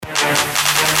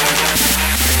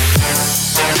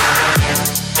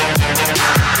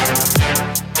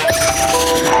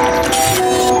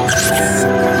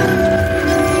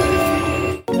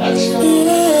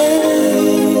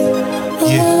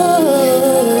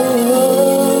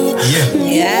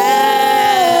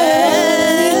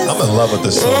love with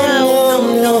this song.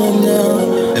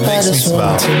 It makes me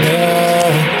smile. The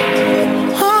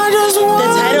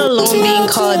title alone being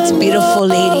called Beautiful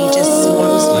Lady just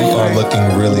warms my You are heart. looking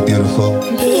really beautiful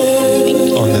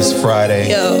on this Friday.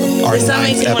 Yo, our this song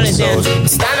makes ninth me want to episode.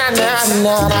 dance. Can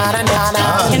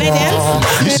I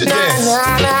dance? You should dance.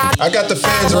 I got the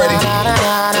fans ready. Damn,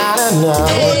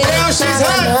 she's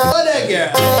hot. Love that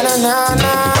girl.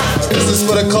 This is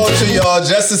for the culture, y'all.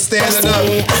 Jess is standing up.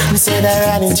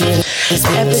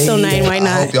 Episode 9, why I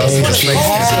not? hope y'all see this lady.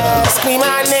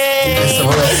 It's a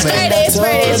real snake. It's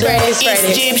Friday.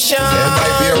 There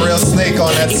might be a real snake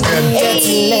on that skin.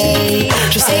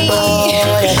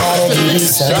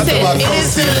 Shout to my It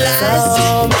is the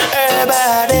co-team.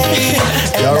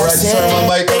 last. Y'all ready to turn my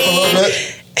mic up a little bit?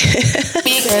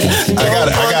 I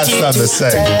got something to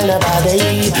say.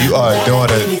 You are doing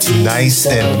it nice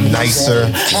and nicer.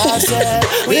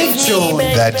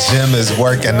 That gym is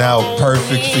working out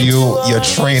perfect for you. Your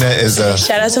trainer is a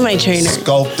Shout out to my trainer.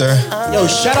 sculptor. Yo,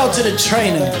 shout out to the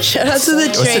trainer. Shout out to the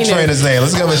What's trainer. the trainer's name?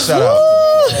 Let's give him a shout out.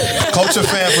 Culture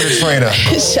fan for the trainer.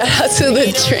 Shout out to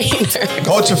the trainer.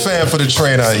 Culture fan for the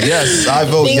trainer. Yes, I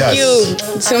vote Thank yes. you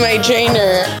to my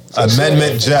trainer.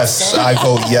 Amendment Jess. I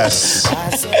vote yes.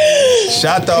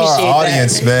 Shout to our Appreciate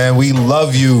audience, man. We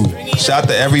love you. Shout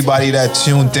to everybody that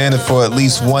tuned in for at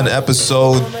least one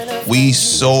episode. We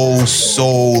so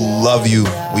love you.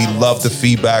 We love the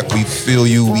feedback. We feel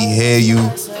you. We hear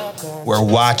you. We're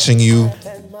watching you.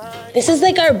 This is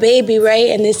like our baby,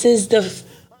 right? And this is the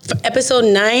episode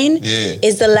 9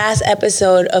 is the last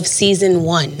episode of season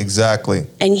 1. Exactly.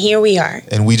 And here we are.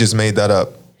 And we just made that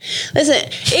up. Listen,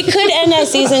 it could end at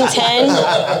season 10.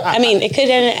 I mean, it could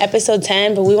end at episode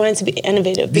 10, but we wanted to be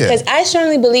innovative because I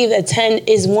strongly believe that 10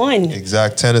 is 1.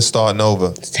 Exact. 10 is starting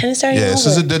over. 10 is starting over. Yeah, this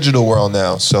is a digital world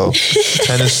now. So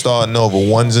 10 is starting over.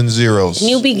 Ones and zeros.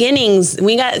 New beginnings.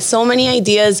 We got so many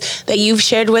ideas that you've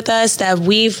shared with us that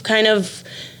we've kind of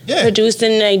produced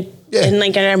in like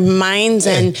in our minds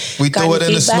and we throw it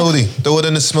in the smoothie. Throw it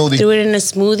in the smoothie. Do it in a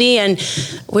smoothie, and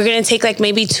we're gonna take like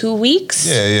maybe 2 weeks.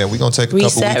 Yeah. We're gonna take a couple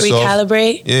weeks off.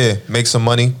 Recalibrate. Yeah, make some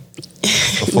money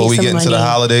before we get into the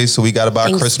holidays. So we got to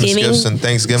buy Christmas gifts and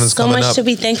Thanksgiving's coming up. So much to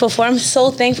be thankful for. I'm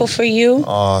so thankful for you.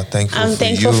 Oh, thankful I'm for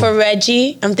thankful you. for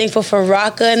Reggie. I'm thankful for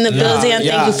Rocka in the building. I'm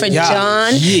thankful for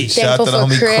John. Shout out Thankful to the for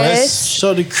homie Chris.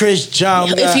 Shout out to Chris,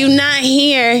 John. If you're not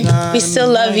here, we still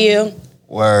love you.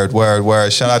 Word.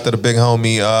 Shout out to the big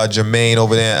homie Jermaine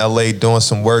over there in LA doing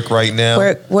some work right now.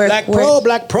 Work. Black Pro.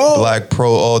 Black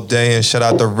Pro all day. And shout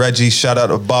out to Reggie. Shout out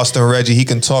to Boston Reggie. He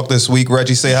can talk this week.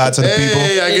 Reggie, say hi to the people.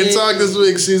 Hey, I can talk this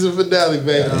week. Season finale,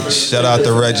 baby. Shout out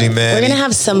to Reggie, man. We're gonna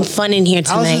have some fun in here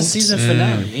tonight. How's the season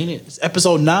finale? Ain't it? It's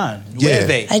episode 9.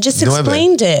 Yeah. I just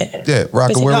explained it. Yeah,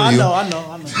 Rocka, where were you? I know.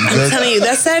 I'm telling you,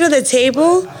 that side of the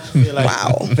table.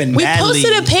 Wow. We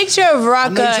posted a picture of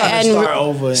Rocka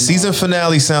and season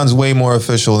finale sounds way more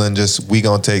official than just we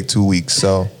gonna take 2 weeks.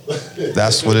 So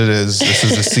that's what it is. This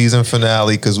is the season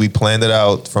finale because we planned it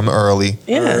out from early.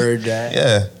 Heard that.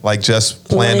 Yeah, like just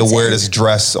planned to wear this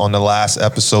dress on the last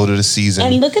episode of the season.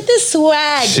 And look at the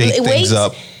swag. Shake things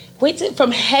up. Wait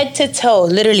from head to toe,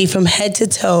 literally from head to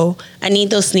toe. I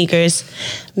need those sneakers.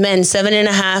 Men's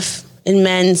 7.5 in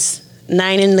men's,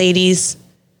 9 in ladies.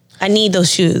 I need those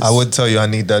shoes. I would tell you I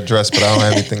need that dress, but I don't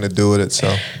have anything to do with it,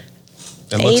 so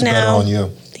it looks better on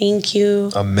you. Thank you.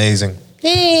 Amazing.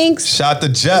 Thanks. Shout to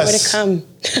Jess. More to come.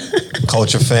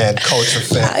 Culture fan.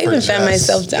 I even fan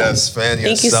myself down. Yes, fan yourself.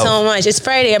 Thank you so much. It's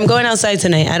Friday. I'm going outside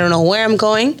tonight. I don't know where I'm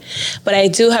going, but I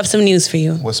do have some news for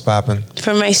you. What's poppin'?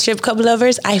 For my strip club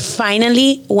lovers, I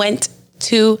finally went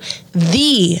to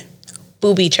the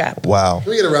Booby Trap. Wow.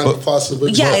 Can we get a round of applause for the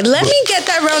booby Yeah, let me get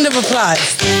that round of applause.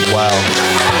 Wow.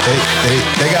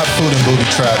 They got food in Booby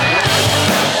Trap.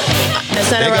 That's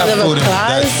not They a got round of food in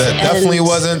applause. that definitely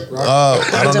wasn't. I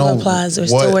Round don't of know. applause. We're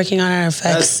still working on our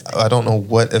effects. I don't know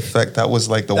what effect that was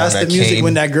like. The That's one that the music came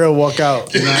when that girl walk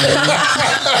out. You know what I mean?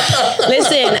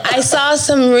 Listen, I saw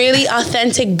some really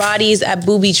authentic bodies at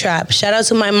Booby Trap. Shout out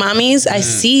to my mommies. I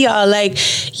see y'all. Like,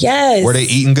 yes. Were they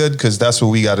eating good? Because that's what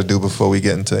we got to do before we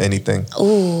get into anything.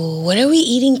 Ooh, what are we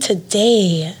eating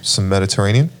today? Some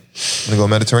Mediterranean. Wanna go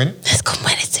Mediterranean? Let's go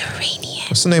Mediterranean.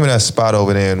 What's the name of that spot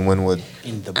over there in Wynwood?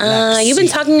 In the Black You've been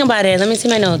talking about it. Let me see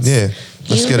my notes. Yeah, let's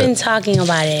You've get been it. talking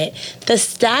about it. The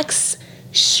Stacks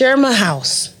Sherma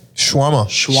House. Shawarma.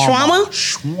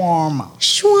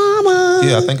 Shawarma.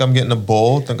 Yeah, I think I'm getting a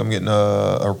bowl. I think I'm getting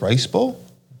a rice bowl.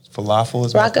 Falafel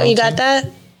is my Rocco, you got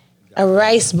protein. that? A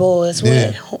rice bowl is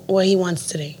what he wants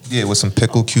today. Yeah, with some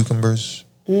pickled cucumbers,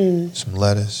 some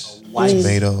lettuce.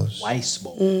 tomatoes. Weiss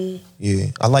bowl. Yeah,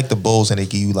 I like the bowls, and they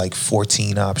give you like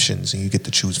 14 options, and you get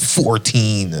to choose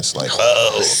 14. It's like,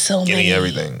 oh, So give many. me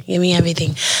everything. Give me everything.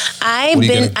 What are you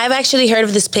getting? I've actually heard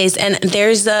of this place, and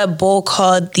there's a bowl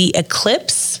called the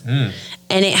Eclipse,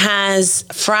 and it has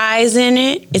fries in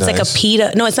it. It's like a Nice.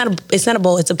 pita. No, it's not a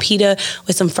bowl. It's a pita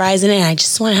with some fries in it. I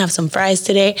just want to have some fries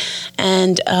today,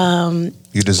 and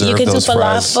You deserve You can do those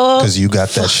fries falafel. because you got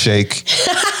that shake.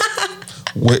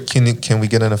 What can we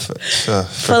get in a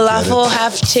falafel,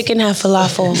 half chicken, half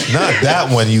falafel. Not that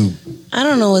one. You I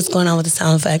don't know what's going on with the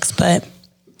sound effects, but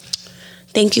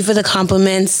thank you for the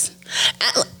compliments.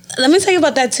 Let me tell you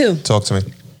about that too. talk to me.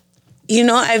 You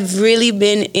know, I've really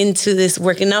been into this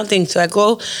working out thing. So I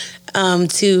go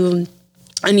to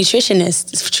a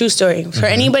nutritionist. It's a true story. For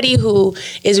anybody who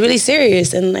is really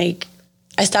serious and like,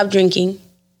 I stopped drinking.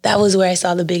 That was where I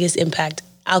saw the biggest impact.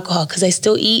 Alcohol, because I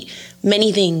still eat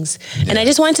many things. And I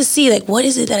just wanted to see, like, what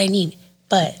is it that I need?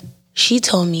 But she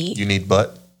told me, You need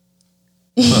butt.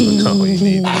 No, you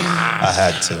need. I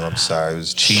had to. I'm sorry. It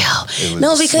was cheap. It was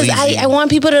no, because sleazy. I want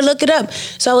people to look it up.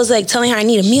 So I was like telling her I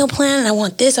need a meal plan and I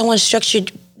want this. I want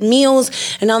structured meals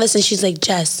and all this. And she's like,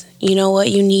 Jess, you know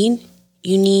what you need?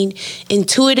 You need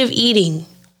intuitive eating.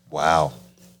 Wow.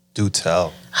 Do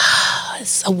tell.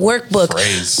 It's a workbook.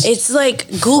 Phrase. It's like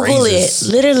Google Phrases.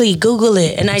 it. Literally Google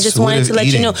it. And I just wanted to let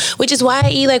Intuitive you know, eating. which is why I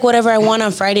eat like whatever I want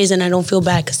on Fridays and I don't feel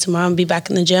bad because tomorrow I'll be back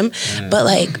in the gym. But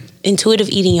like intuitive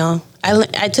eating, y'all.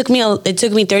 It took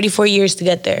me 34 years to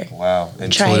get there. Wow. Try it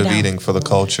Intuitive out. eating for the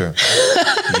culture.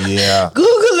 Yeah.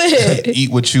 Google it.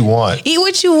 Eat what you want. Eat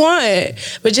what you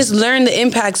want, but just learn the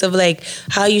impacts of like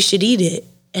how you should eat it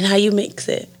and how you mix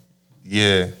it.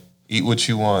 Yeah. Eat what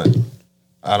you want.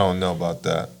 I don't know about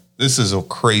that. This is a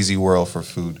crazy world for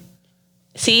food.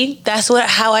 See, that's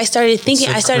how I started thinking.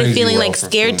 It's a I started crazy feeling world like for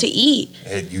scared food. to eat.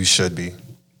 You should be.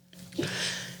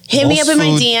 Hit me Most up in my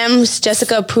food- DMs,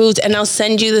 Jessica approved, and I'll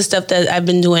send you the stuff that I've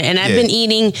been doing. And I've Yeah. been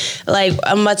eating, like,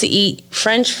 I'm about to eat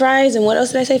French fries and what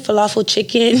else did I say? Falafel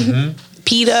chicken, Mm-hmm.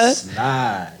 pita.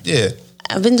 Nah. Yeah.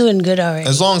 I've been doing good already.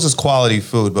 As long as it's quality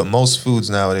food, but most foods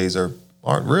nowadays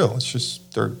aren't real. It's just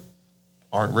they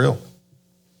aren't real.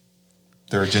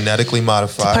 They're genetically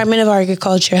modified. Department of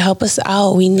Agriculture, help us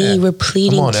out. We're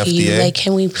pleading Come on, to you. FDA. Like,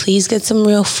 can we please get some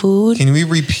real food? Can we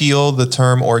repeal the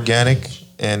term organic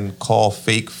and call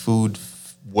fake food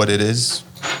what it is?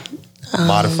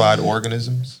 Modified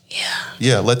organisms? Yeah.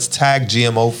 Yeah, let's tag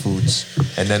GMO foods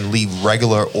and then leave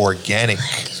regular organic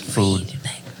food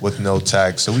with no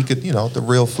tag. So we could, the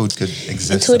real food could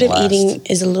exist. Intuitive and last. eating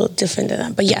is a little different than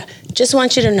that. But yeah, just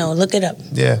want you to know. Look it up.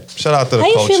 Yeah. Shout out to the How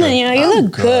you culture. feeling? You I'm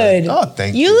look good. Oh,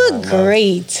 thank you. You my look love.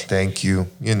 great. Thank you.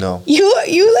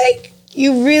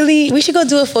 You really, we should go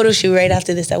do a photo shoot right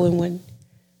after this at Wynwood.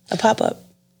 A pop-up.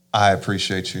 I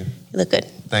appreciate you. You look good.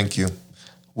 Thank you.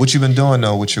 What you been doing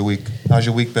though with your week? How's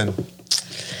your week been?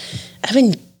 I've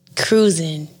been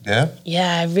cruising. Yeah?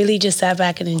 Yeah, I really just sat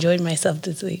back and enjoyed myself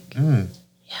this week.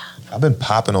 I've been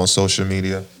popping on social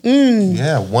media.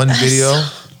 Yeah, one video.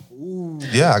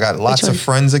 Yeah, I got lots one? of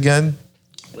friends again.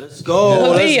 Let's go.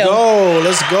 What Let's video? go.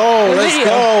 Let's go. What Let's video?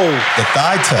 go. The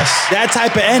thigh test. That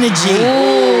type of energy.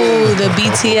 Ooh, the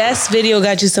BTS video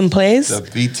got you some plays. The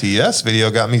BTS video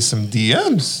got me some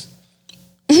DMs.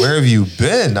 Where have you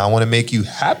been? I want to make you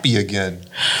happy again.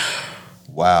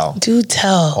 Wow. Do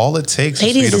tell. All it takes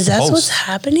Ladies, is for you is to that post. what's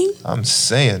happening? I'm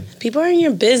saying. People are in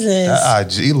your business.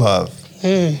 That IG love.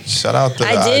 Shout out to the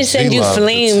I did IG send you love, the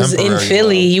flames in temporary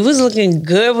Philly. love. You was looking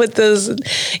good with those.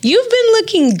 You've been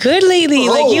looking good lately.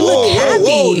 Like you look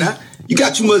happy. Now, you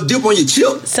got too much dip on your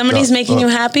chip. Somebody's making you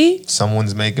happy.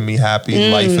 Someone's making me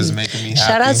happy. Life is making me happy.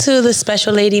 Shout out to the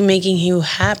special lady making you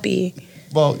happy.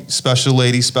 Well, special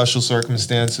lady, special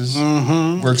circumstances.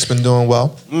 Work's been doing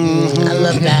well. I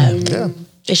love that. Yeah.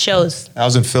 It shows. I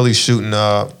was in Philly shooting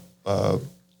a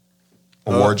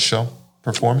award show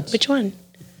performance. Which one?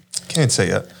 Can't say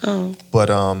yet. Oh, But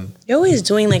you're always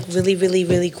doing like really, really,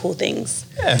 really cool things.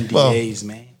 yeah, well, NDAs,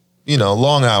 man.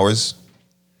 long hours.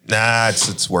 Nah,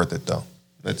 it's worth it though.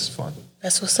 It's fun.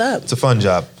 That's what's up. It's a fun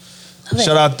job. Love it.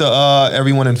 Shout out to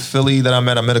everyone in Philly that I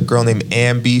met. I met a girl named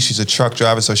Ambi. She's a truck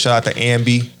driver, so shout out to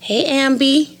Ambi. Hey,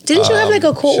 Ambi. Didn't you have like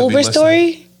a cool should be Uber listening.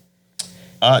 story?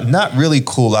 Not really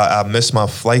cool. I missed my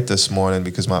flight this morning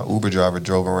because my Uber driver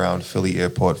drove around Philly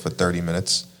airport for 30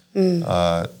 minutes. And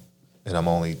I'm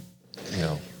only,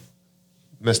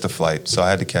 missed a flight. So I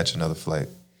had to catch another flight.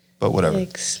 But whatever.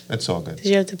 Yikes. It's all good. Did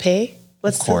you have to pay?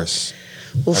 What's Of course.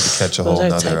 The, I had to catch a those whole are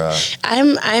nother tough.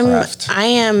 I craft.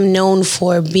 am known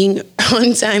for being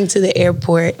on time to the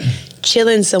airport,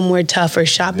 chilling somewhere tough or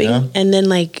shopping, Yeah. and then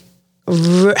like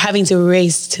having to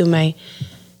race to my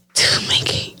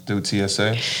gate. through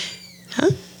TSA? Huh?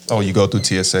 Oh, you go through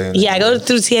TSA? And Yeah, I go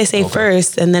through TSA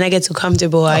first, and then I get too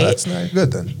comfortable. Oh, that's not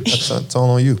good then. That's all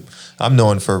on you. I'm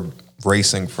known for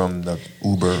racing from the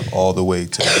Uber all the way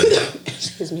to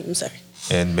Excuse me, I'm sorry.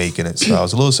 and making it. So I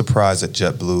was a little surprised that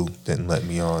JetBlue didn't let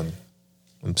me on.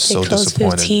 I'm so They close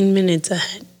disappointed. 15 minutes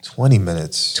ahead. 20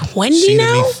 minutes. 20 Cheated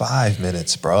now? me 5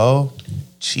 minutes, bro.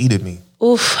 Cheated me.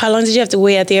 Oof, how long did you have to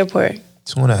wait at the airport?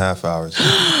 2.5 hours.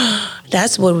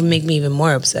 That's what would make me even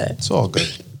more upset. It's all good.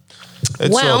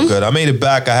 It's Well- all good. I made it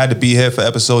back. I had to be here for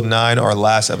episode 9, our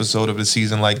last episode of the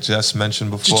season, like Jess mentioned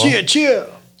before. Cheer.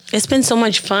 It's been so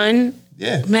much fun.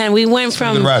 Yeah. Man, we went been a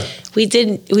from good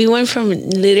ride. we went from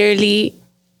literally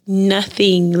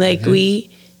nothing. Like we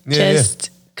Mm-hmm. Yeah,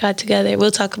 just got together. We'll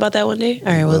talk about that one day.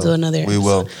 All right, we'll do another. We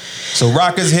will. So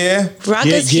Rocker's here. Rock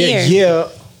Yeah, is yeah, here. yeah.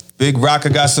 Big Rocker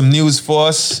got some news for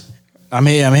us. I'm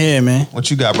here, man.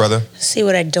 What you got, brother? Let's see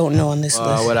what I don't know on this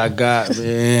list. What I got,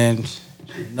 man.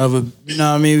 Another, you know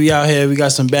what I mean? We out here. We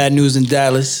got some bad news in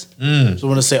Dallas. So I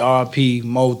want to say RP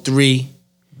Mo 3,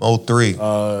 Mo 3.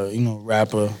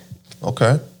 rapper.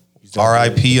 Okay.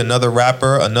 R.I.P. another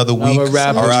rapper, another week. Another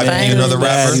rapper. R.I.P. man. another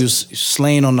Bad. rapper. He was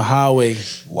slain on the highway.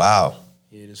 Wow.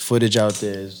 Yeah, there's footage out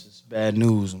there. It's bad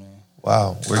news, man.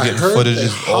 Wow. We're I getting heard footage they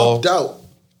of all. hopped out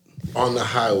on the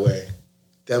highway,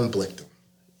 then blinked him.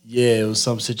 Yeah, it was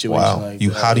some situation Wow. like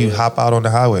that. How do you Yeah. hop out on the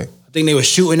highway? I think they were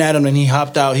shooting at him and he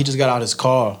hopped out. He just got out his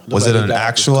car. Looked Was like it he an got out his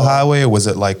actual car. highway or was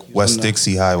it like West on the-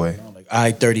 Dixie Highway? Like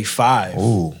I-35.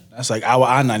 Ooh, That's like our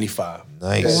I-95.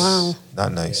 nice. Wow.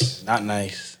 Not nice. Not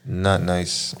nice. Not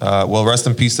nice. Well, rest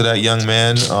in peace to that young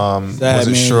man. Sad, Wasn't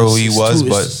man. sure who he It's was, too-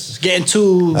 but it's getting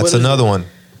too. that's another one.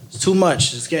 It's too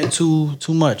much. It's getting too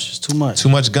much. It's too much. Too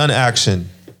much gun action.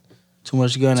 Too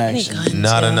much gun many action. guns.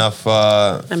 Not Yeah. enough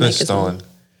mic fist is throwing. on.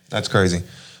 That's crazy.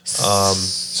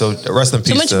 So rest in peace.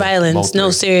 Too much to violence. Mo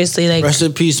No, 3. seriously. Like Rest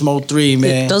in peace, Mo 3,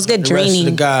 man. Those get The rest of the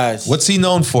draining. guys. What's he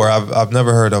known for? I've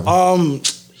never heard of him.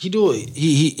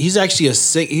 He's actually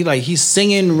he's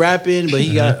singing, rapping, but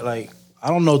he got like I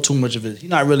don't know too much of it. He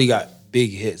not really got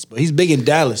big hits, but he's big in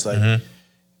Dallas, like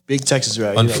big Texas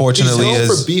rap. He like- He's Unfortunately, known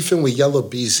is for beefing with Yellow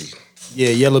Beezy. yeah,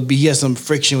 Yellow B. He has some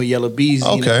friction with Yellow Beezy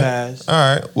in the okay. past. All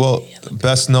right. Well,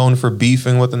 best known for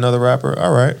beefing with another rapper.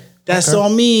 All right. That's Okay.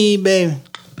 on me, baby.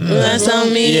 that's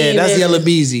on me. Yeah, that's baby. Yellow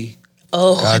Beezy.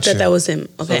 Oh, I Gotcha. thought that was him.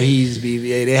 So Okay. he's beef.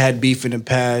 Yeah, they had beef in the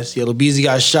past. Yellow Beezy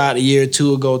got shot a year or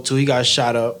two ago too. He got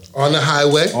shot up On the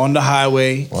highway. on the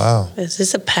highway. Wow. Is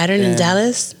this a pattern in Yeah.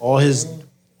 Dallas? All his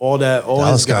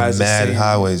Dallas got guys. are mad saying-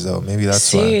 highways though. Maybe that's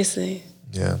Seriously.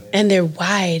 why. Yeah. And they're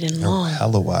wide and They're long.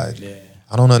 hella wide. Yeah.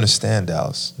 I don't understand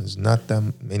Dallas. There's not that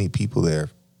many people there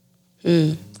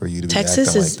for you to be Texas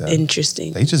acting is like that.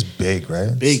 interesting. They just big,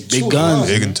 right? Big Too guns.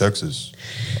 Big in Texas.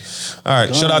 All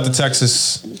right, shout out to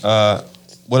Texas.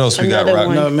 What else we got, Another Rock?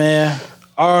 one. No man.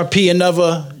 RP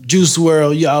another Juice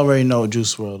WRLD. You already know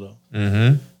Juice WRLD though.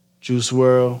 Mm-hmm. Juice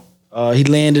WRLD. He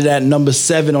landed at number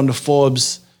 7 on the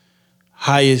Forbes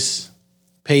highest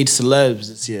paid celebs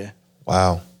this year.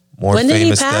 Wow. More When did he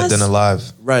famous dead pass? than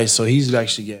alive. Right, so he's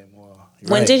actually getting more.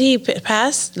 When did he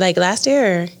pass? Like last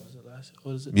year? Or?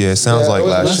 What is it? Yeah, it sounds like it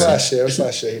was last year. last year. It was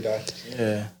last year he died.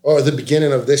 Yeah. Or the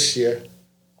beginning of this year.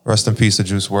 Rest in peace to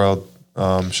Juice WRLD.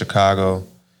 Chicago,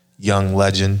 young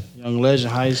legend. Young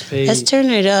legend, highest paid. Let's turn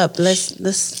it up. Let's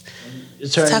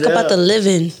Turn talk it about the up.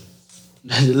 living.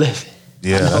 The living.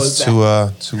 Yeah, know that's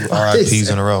that. two RIPs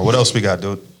in a row. What else we got,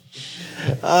 dude?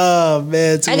 Oh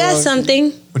man. I got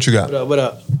something. What you got? What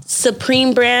up?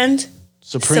 Supreme brand.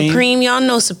 Supreme. Y'all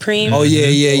know Supreme. Oh yeah.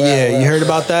 Wow. You heard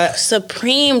about that?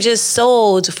 Supreme just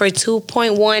sold for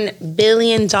 $2.1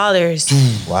 billion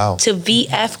Wow. to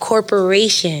VF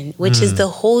Corporation, which is the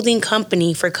holding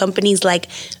company for companies like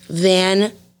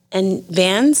Vans,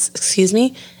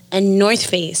 and North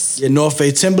Face. Yeah, North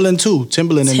Face, Timberland too.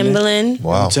 Timberland in there. Timberland.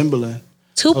 Wow. Timberland.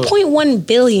 2.1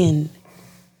 billion.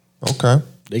 Okay.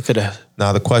 They could have.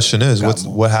 Now the question is,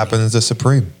 what happens to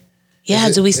Supreme? Yeah,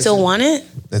 Is it- do we is still it- want it?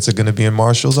 Is it going to be in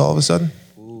Marshalls all of a sudden?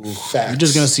 Facts. You're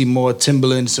just gonna see more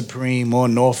Timberland Supreme, more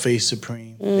North Face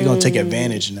Supreme. They're gonna take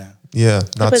advantage now. Yeah,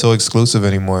 not so exclusive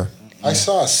anymore. I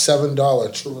saw a $7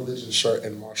 True Religion shirt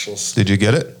in Marshalls. Did you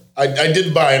get it? I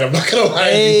did buy it. I'm not gonna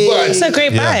lie Hey. to you, It's a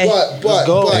great Yeah. buy. but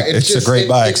go. It's a great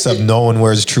buy, except no one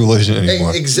wears True Religion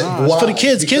anymore. It's for the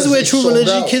kids. Kids wear True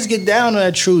Religion. Kids get down on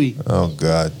that Truey. Oh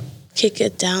God. Kick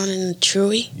it down in the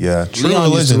Truey. Yeah, True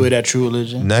Leon used to wear Religion. that True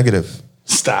Religion. Negative.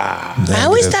 Stop. I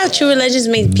always Negative. thought True Religions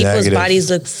made people's Negative. bodies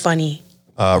look funny.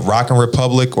 Rockin'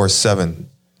 Republic or Seven.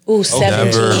 Ooh, seven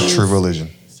Never jeans. True Religion.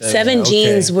 Seven Okay.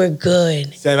 jeans were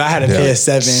good. 7. I had a pair of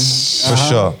 7. For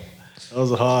sure.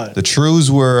 Those are hard. The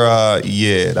Trues were,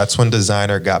 that's when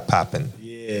designer got popping.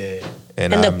 Yeah.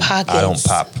 and And the I don't pockets.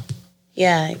 pop.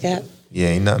 Yeah, I got. Yeah,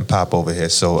 ain't nothing pop over here.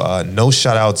 So no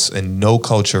shout outs and no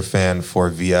culture fan for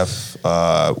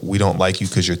VF. We don't like you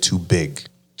because you're too big.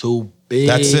 Too big.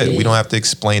 That's it. We don't have to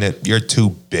explain it. You're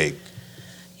too big.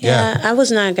 Yeah, Yeah. I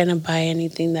was not gonna buy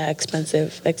anything that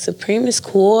expensive. Like Supreme is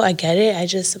cool, I get it.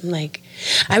 I'm like,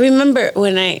 I remember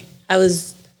when I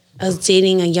was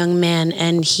dating a young man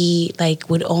and he like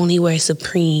would only wear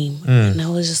Supreme, and I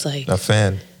was just like, A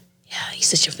fan. yeah, he's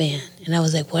such a fan, and I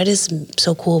was like, what is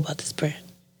so cool about this brand?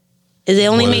 Did they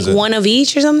only What make is it? one of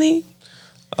each or something?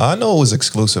 I know it was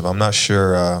exclusive. I'm not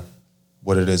sure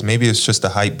what it is. Maybe it's just the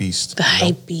hype beast. The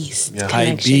hype beast. Yeah. Hype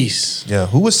connection. beast. Yeah.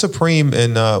 Who was Supreme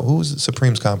in who was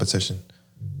Supreme's competition?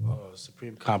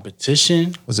 Supreme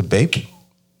competition. Was it Bape?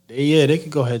 They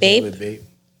could go ahead Bape? with Bape.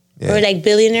 Yeah. Or like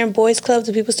Billionaire Boys Club.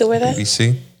 Do people still wear that?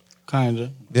 BBC?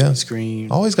 Kinda. Yeah.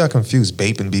 Scream. Always got confused.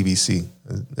 Bape and BBC.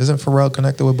 Isn't Pharrell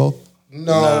connected with both?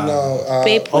 No.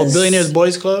 Bape Oh, was- Billionaires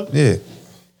Boys Club. Yeah.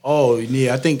 Oh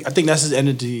yeah, I think that's his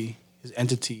entity. His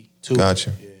entity too.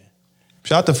 Gotcha.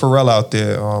 Shout out to Pharrell out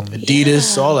there.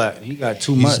 Adidas, all that. He got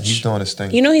too much. He's doing his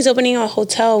thing. You know he's opening a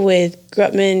hotel with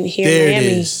Grutman here There in it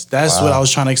Miami. is. That's what I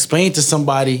was trying to explain to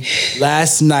somebody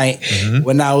last night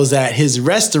when I was at his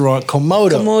restaurant,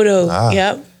 Komodo. Komodo. Ah.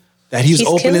 Yep. That he's He's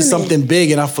opening killing something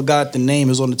big, and I forgot the name.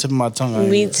 It was on the tip of my tongue. I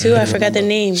Me ain't- too. I forgot the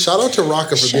name. Shout out to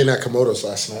Rocka for being at Komodo's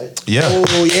last night. Yeah.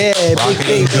 Oh yeah, big Rocket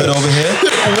thing. good over here.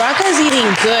 Rocka's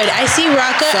eating good. I see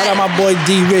Rocka. Shout out my boy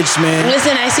D Rich, man.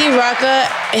 Listen, I see Rocka,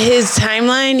 his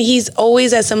timeline, he's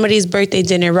always at somebody's birthday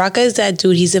dinner. Rocka is that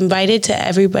dude. He's invited to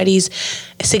everybody's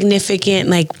significant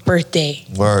like birthday.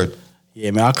 Word.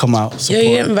 Yeah, man, I'll come out. Yo, Support.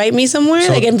 you invite me somewhere?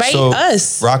 Like invite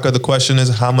us. Rocka, the question is,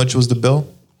 how much was the bill?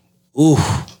 Ooh,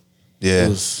 Yeah.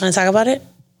 Wanna talk about it?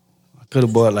 I could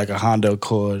have bought like a Honda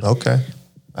Accord. Okay.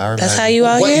 I remember. That's how you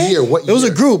out What here? year? What It year? was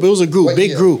a group. What Big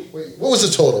year? group. Wait, what was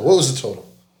the total?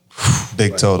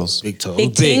 Big totals. Big total.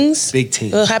 Big things? Big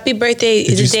team. Well, happy birthday.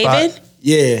 Did Is you it spot- David?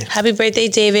 Yeah. Happy birthday,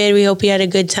 David. We hope you had a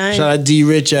good time. Shout out D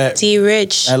Rich at D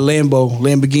Rich.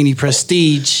 Lamborghini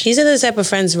Prestige. These are the type of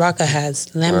friends Rocka has.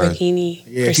 Lamborghini.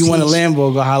 Yeah, if you want a Prestige.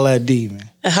 Lambo, go holla at D, man.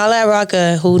 Holla at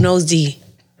Rocka, who knows D.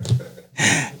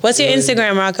 What's your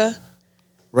Instagram, Rocka?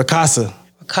 Rakasa.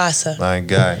 Casa. My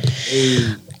guy.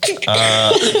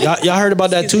 Y'all heard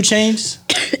about that 2 Chainz?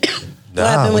 Nah,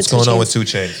 happened what's with going 2 on Chainz? with 2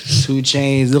 Chainz? 2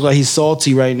 Chainz. Look like he's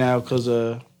salty right now because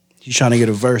he's trying to get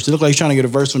a verse. It look like he's trying to get a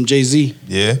verse from Jay-Z.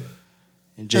 Yeah.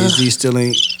 And Jay-Z still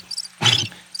ain't.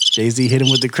 Jay-Z hit him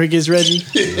with the crickets, Reggie.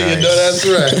 You know that's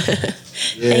right.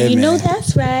 Yeah, And you know man.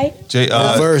 that's right. Jay,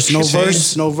 No verse.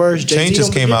 Chainz Jay-Z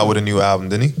just don't came get- out with a new album,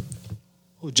 didn't he?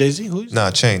 Who, Jay-Z? Who's?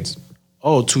 Nah, Chainz.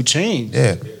 Oh, 2 Chainz.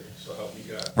 Yeah.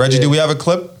 Reggie, do we have a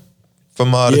clip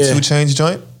from the Yeah. 2 Chainz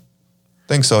joint?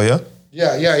 Think so, yeah?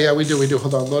 Yeah, we do.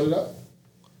 Hold on, load it up.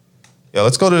 Yeah,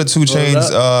 let's go to the 2 it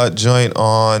Chainz joint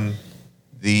on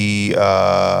the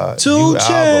 2 new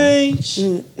album.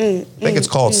 Chainz. I think it's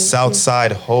called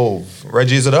Southside Hove.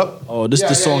 Reggie, is it up? Oh, this Yeah,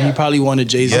 the song yeah. he probably wanted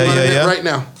Jay-Z. Yeah, I'm running yeah. it right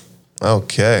now.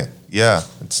 Okay. Yeah,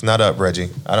 it's not up, Reggie.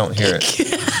 I don't hear it.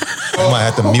 I might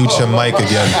have to mute your mic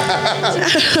again.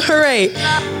 All right.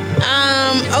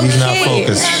 Okay. He's not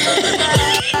focused.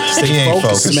 He ain't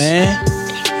Focus, focused. man.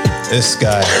 This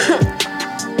guy.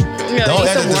 Yo, Don't need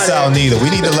edit some this water. out neither. We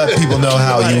need to let people know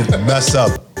how you mess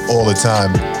up all the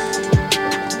time.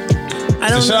 I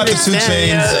don't Shout out to 2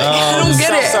 understand. Chainz. I don't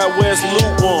get it. Southside where's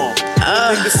lukewarm?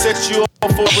 Nigga set you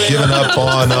up for it. Giving up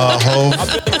on Hove.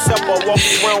 I've been except I walk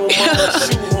around with my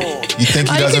left shoe on. You think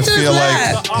he All you doesn't can do is feel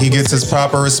laugh. like he gets his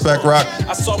proper respect, Rock?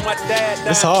 I saw my dad.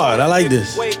 That's hard. I like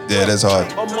this. Yeah, that's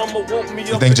hard.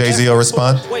 You You think Jay-Z will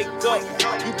respond?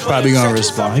 Probably gonna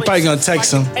respond. He probably gonna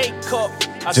text him.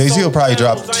 Jay-Z will probably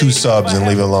drop 2 subs and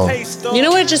leave it alone. You know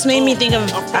what just made me think of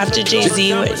after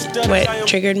Jay-Z, what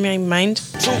triggered my mind?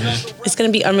 It's going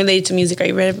to be unrelated to music. Are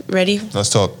you ready?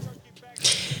 Let's talk.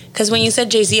 Because when you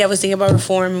said Jay-Z, I was thinking about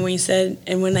reform. And when you said,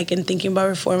 and when like in thinking about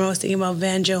reform, I was thinking about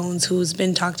Van Jones, who's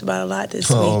been talked about a lot this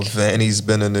Oh, week. Vanny's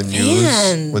been in the news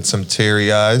Van. with some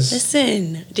teary eyes.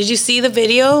 Listen, did you see the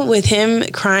video with him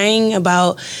crying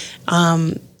about,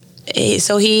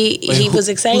 so he was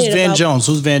excited Who's Van about, Jones?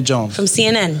 Who's Van Jones? from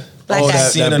CNN. Black Oh, guy.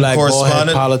 that CNN black correspondent,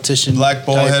 bald-headed politician. Black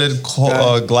bald-headed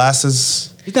guy.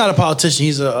 glasses. He's not a politician.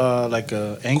 He's a like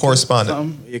a anchor Correspondent. or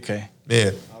something? Okay.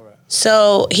 Yeah.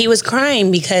 So he was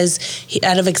crying because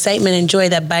out of excitement and joy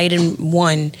that Biden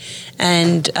won.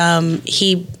 And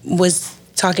he was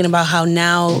talking about how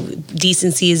now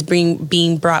decency is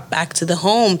being brought back to the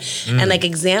home and like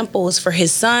examples for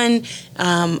his son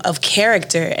of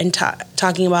character and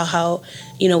talking about how,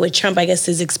 you know, with Trump, I guess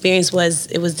his experience was,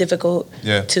 it was difficult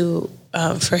Yeah. to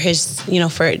for his,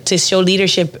 to show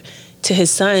leadership to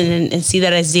his son and see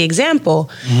that as the example.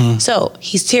 So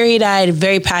he's teary-eyed,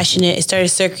 very passionate. It started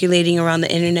circulating around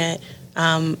the internet.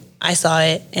 I saw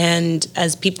it, and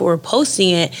as people were posting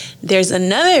it, there's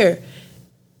another,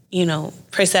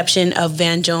 perception of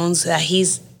Van Jones that he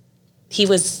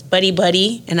was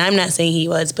buddy, and I'm not saying he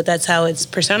was, but that's how it's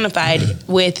personified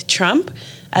with Trump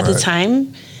at the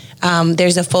time.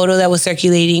 There's a photo that was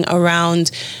circulating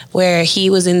around where he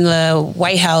was in the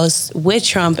White House with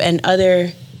Trump and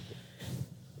other,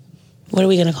 what are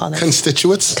we gonna call them?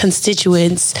 Constituents.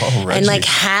 Oh, Reggie. And like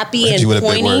happy Reggie with and a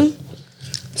big pointing. word.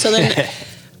 So then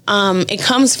it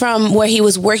comes from where he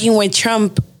was working with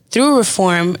Trump through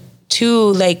reform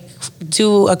to like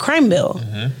do a crime bill.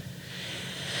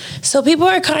 So people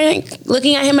are kind of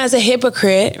looking at him as a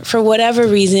hypocrite for whatever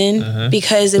reason,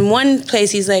 because in one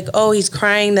place he's like, oh, he's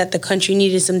crying that the country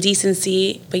needed some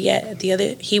decency, but yet at the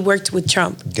other, he worked with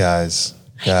Trump. Guys,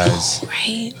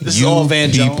 Right? This is all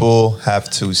Van Jones. people have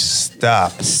to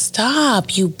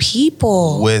Stop, you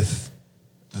people. with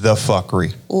the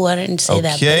fuckery. Oh, I didn't say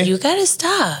that, Okay. but you gotta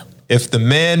stop. If the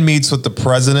man meets with the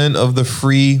president of the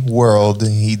free world,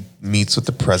 he meets with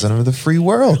the president of the free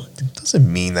world. It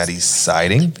doesn't mean that he's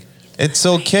siding. It's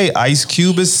okay. Ice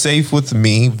Cube is safe with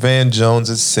me. Van Jones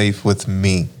is safe with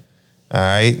me. All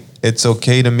right? It's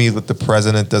okay to meet with the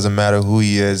president. Doesn't matter who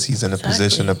he is. He's in a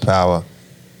position of power.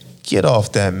 Get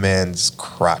off that man's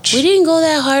crotch. We didn't go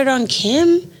that hard on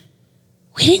Kim.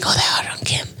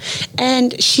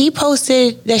 And she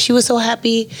posted that she was so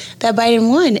happy that Biden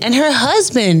won. And her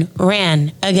husband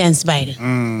ran against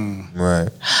Biden. Right.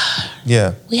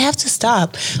 Yeah. We have to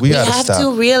stop. We gotta have stop.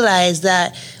 to realize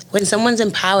that when someone's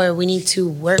in power, we need to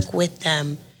work with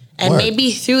them. And Work.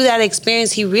 maybe through that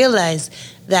experience, he realized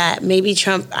that maybe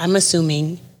Trump, I'm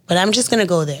assuming, but I'm just going to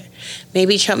go there.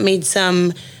 Maybe Trump made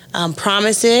some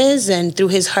promises, and through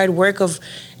his hard work of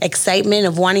excitement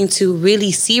of wanting to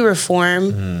really see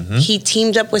reform, he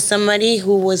teamed up with somebody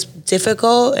who was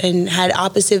difficult and had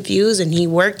opposite views, and he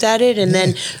worked at it, and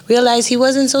then realized he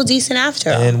wasn't so decent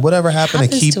after all. And whatever happened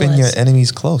to Happens to keeping your us.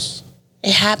 enemies close?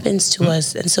 It happens to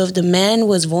us. And so if the man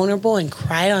was vulnerable and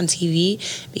cried on TV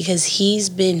because he's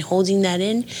been holding that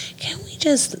in, can we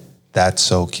just,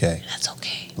 That's okay. that's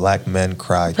okay. Black men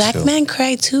cry Black too. men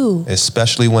cry too.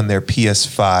 Especially when their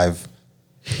PS5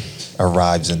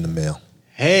 arrives in the mail.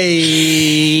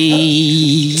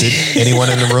 Hey. Did anyone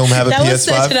in the room have a That was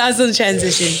such an PS5? awesome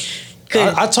transition.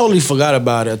 Good. I totally forgot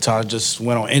about it until I just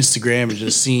went on Instagram and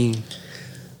just seen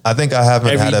I think I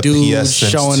haven't had every a dude PS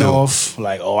since showing 2. off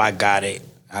like, oh, I got it.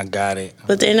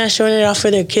 But they're not showing it off for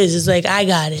their kids. It's like, I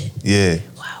got it. Yeah.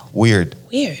 Wow. Weird.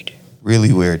 Weird.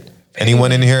 Really weird.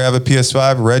 Anyone in here have a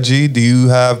PS5? Reggie, do you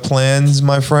have plans,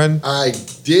 my friend? I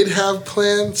did have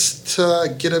plans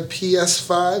to get a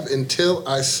PS5 until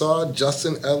I saw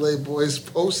Justin LA Boy's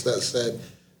post that said,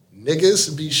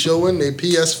 niggas be showing their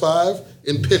PS5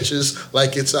 in pictures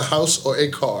like it's a house or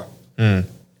a car. That's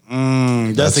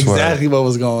That's exactly what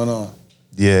was going on.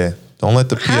 Yeah. Don't let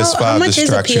the How PS5 much is a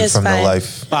distract you from the PS5?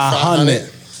 life. 500.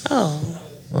 Oh.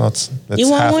 Well, it's You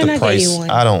want half one? the I'll get price. you one.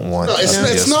 I don't want No, a it's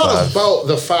PS5. not about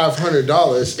the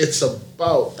 $500. It's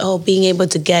about Oh, being able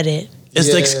to get it. It's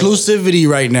the Yeah. exclusivity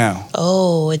right now.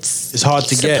 Oh, it's hard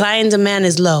to get. Supply and demand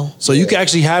is low. So you can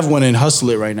actually have one and hustle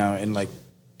it right now and like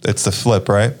It's the flip,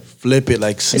 right? flip it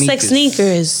like sneakers. It's like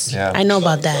sneakers. Yeah. I know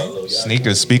about that.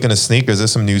 Sneakers. Speaking of sneakers,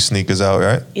 there's some new sneakers out,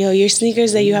 right? Yo, your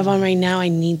sneakers that you have on right now, I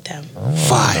need them.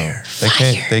 Fire.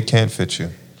 They can't fit you.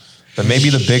 But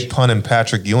maybe the Big Pun and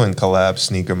Patrick Ewing collab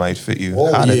sneaker might fit you.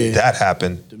 Oh, How did yeah. that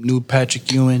happen? The new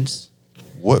Patrick Ewins.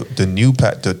 What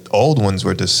the old ones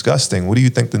were disgusting. What do you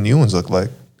think the new ones look like?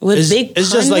 With It's, Big it's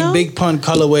just Pun, like though? Big Pun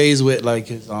colorways with like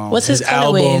his What's his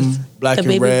colorway? album, black The and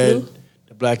baby red, blue?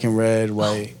 the black and red,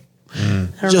 white. I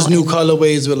don't Just know new any.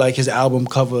 colorways with like his album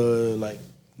cover, like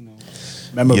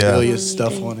memorabilia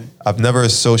stuff on it. I've never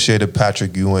associated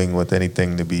Patrick Ewing with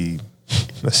anything to be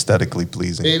aesthetically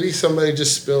pleasing. maybe somebody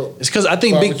just spilled. It's because I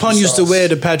think Big barbecue Pun used to sauce. wear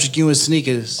the Patrick Ewing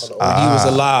sneakers when he was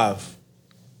alive.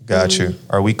 Got you.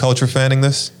 Are we culture fanning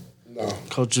this? No.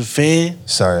 Culture fan,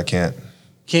 Sorry, I can't.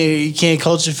 you can't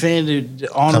culture fan the Comes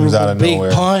out honorable of Big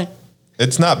nowhere. Pun.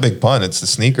 It's not Big Pun. It's the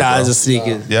sneaker. Nah, bro. it's a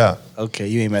sneaker. Yeah, Okay,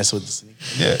 you ain't messing with the sneaker.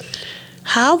 yeah.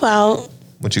 How about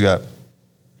What you got?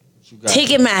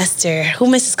 Ticketmaster? Who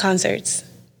misses concerts?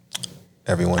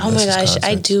 Everyone. Oh my misses gosh, I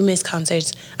concerts. do miss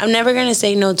concerts. I'm never gonna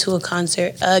say no to a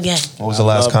concert again. What was the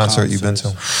last love concert you've been to?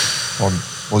 Or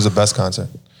what was the best concert?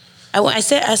 I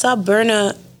saw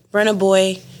Burna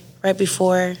Boy right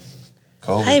before.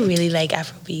 COVID. I really like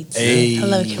Afrobeats. Hey. I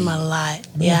love him a lot.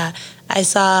 Yeah, I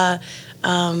saw.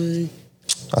 I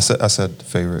said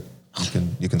favorite.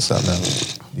 You can stop now.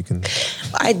 You can.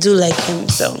 I do like him,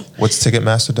 so. What's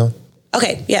Ticketmaster doing?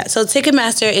 Okay, yeah. So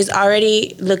Ticketmaster is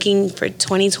already looking for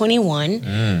 2021.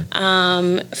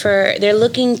 They're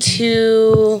looking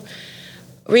to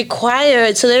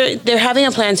require. So they're having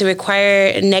a plan to require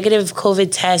a negative COVID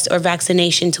test or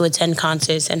vaccination to attend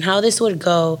concerts. And how this would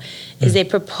go is they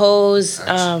propose.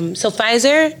 So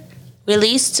Pfizer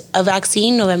released a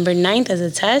vaccine November 9th as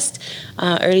a test,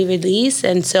 early release.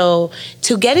 And so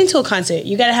to get into a concert,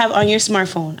 you got to have on your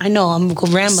smartphone. I know, I'm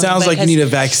rambling. Sounds like you need a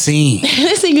vaccine.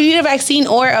 Listen, you need a vaccine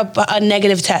or a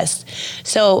negative test.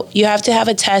 So you have to have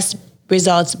a test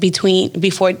results by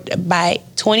 24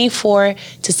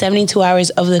 to 72 hours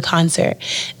of the concert.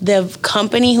 The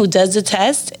company who does the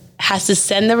test has to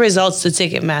send the results to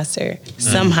Ticketmaster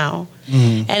somehow.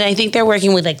 And I think they're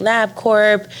working with like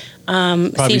LabCorp,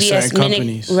 CVS,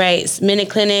 Minute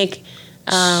Clinic.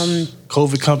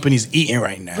 COVID company's eating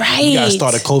right now. Right. You gotta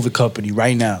start a COVID company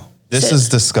right now. This is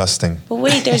disgusting. But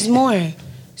wait, there's more.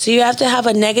 So you have to have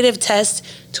a negative test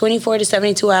 24 to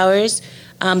 72 hours,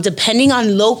 depending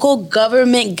on local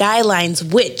government guidelines,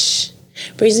 which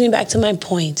brings me back to my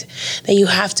point that you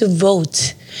have to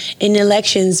vote in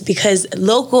elections because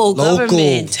local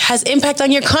government has impact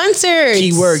on your concerts.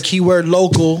 Keyword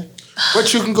local.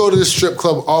 But you can go to the strip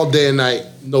club all day and night,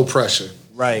 no pressure.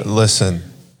 Right. Listen.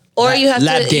 Or you have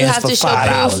Lap to dance for show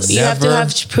 $5. proof. You have to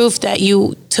have proof that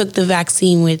you took the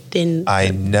vaccine within I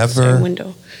a never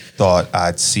window. thought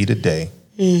I'd see the day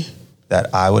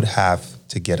that I would have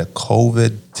to get a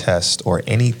COVID test or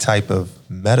any type of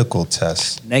medical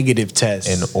test Negative test.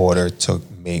 in order to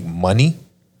make money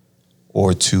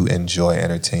or to enjoy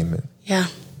entertainment. Yeah.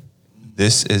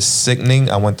 This is sickening.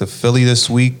 I went to Philly this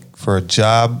week for a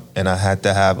job and I had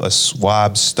to have a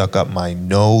swab stuck up my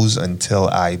nose until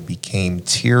I became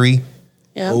teary.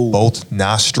 Yeah. Both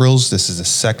nostrils. This is the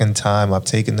second time I've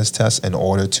taken this test in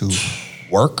order to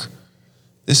work.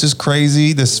 This is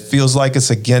crazy. This feels like it's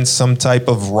against some type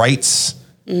of rights.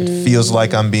 It feels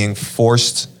like I'm being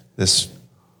forced. This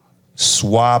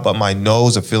swab up my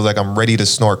nose. It feels like I'm ready to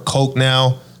snort coke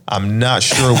now. I'm not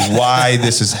sure why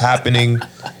this is happening.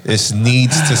 This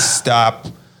needs to stop.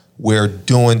 We're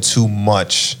doing too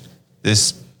much.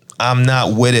 I'm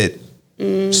not with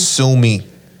it. Sue me.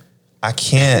 I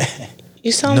can't.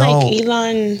 You sound like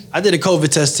Elon. I did a COVID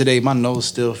test today. My nose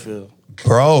still feel.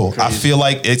 Bro, I feel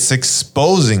like it's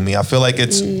exposing me. I feel like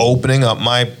it's opening up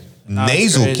my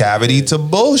nasal crazy. cavity to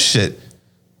bullshit.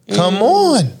 Come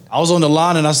on. I was on the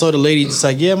line and I saw the lady just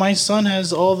like, yeah, my son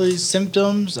has all these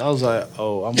symptoms. I was like,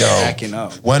 oh, I'm backing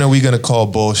up. When are we going to call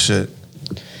bullshit?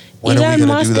 When are we Elon going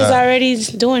to Musk do is that? already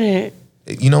doing it.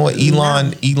 You know what?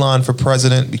 Elon for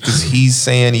president because he's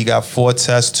saying he got 4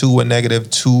 tests, 2 were negative,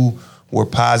 2 were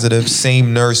positive.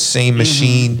 Same nurse, same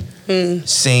machine,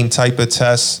 same type of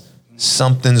test.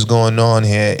 Something's going on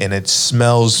here and it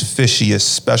smells fishy,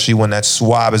 especially when that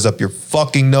swab is up your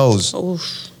fucking nose.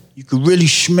 Oof. You could really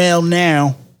smell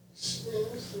now.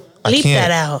 I Bleep can't.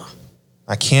 that out.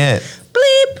 I can't.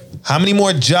 Bleep. How many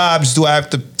more jobs do I have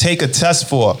to take a test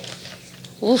for?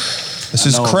 Oof. This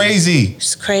is know. crazy.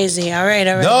 It's crazy. All right.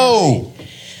 No.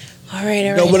 All right.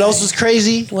 You know what else is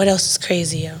crazy? What else is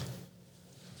crazy, yo?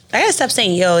 I gotta stop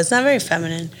saying yo. It's not very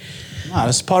feminine. Nah,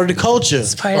 that's part of the culture.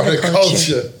 It's part of the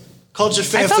culture. Culture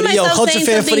fan I felt for the yo. myself Culture saying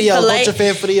fan for the something yo. polite. Culture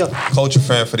fan for the yo. Culture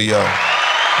fan for the yo.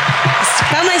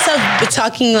 I found myself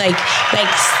talking like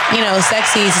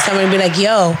sexy to someone and be like,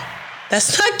 yo,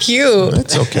 that's not cute.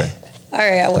 It's okay. All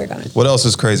right, I'll work on it. What else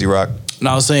is crazy, Rock?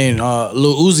 No, I was saying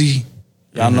Lil Uzi.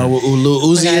 Y'all know what Lil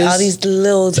Uzi I is? got all these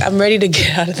lils. I'm ready to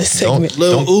get out of this segment.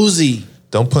 Lil Uzi.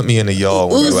 Don't put me in the y'all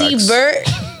when you Uzi ask. Vert.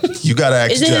 You gotta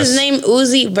ask Isn't Jess. his name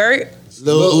Uzi Vert?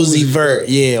 Lil Uzi Vert.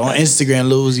 Yeah, on Instagram,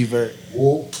 Lil Uzi Vert.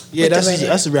 Whoa. Yeah, With the red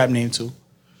that's a rap name too.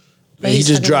 What He he's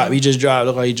just talking dropped. about? He just dropped.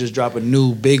 Look like he just dropped a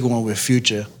new big one with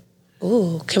Future.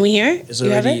 Ooh, can we hear it? It's You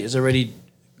have already it? it's already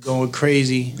going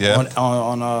crazy Yeah.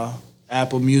 on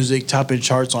Apple Music, topping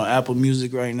charts on Apple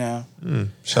Music right now.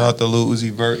 Shout out to Lil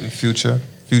Uzi Vert and Future.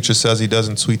 Future says he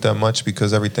doesn't tweet that much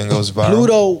because everything goes viral.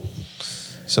 Pluto.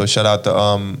 So shout out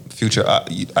to Future.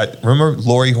 I remember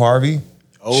Lori Harvey.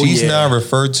 Oh, She's yeah. now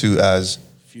referred to as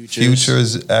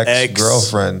Future's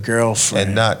ex-girlfriend, girlfriend.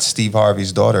 and not Steve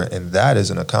Harvey's daughter. And that is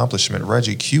an accomplishment.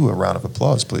 Reggie, cue a round of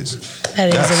applause, please. That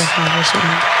is Yes. an accomplishment.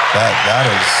 That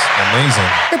is amazing.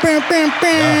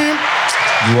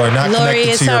 Yeah. You are not Lori, connected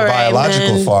it's to your all right,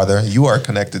 biological man. father. You are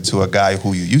connected to a guy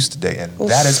who you used to date, and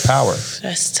that is power.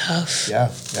 That's tough. Yeah.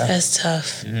 That's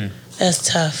tough. That's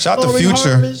tough. Shout out to Lori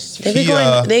Future. Harvest.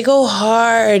 They go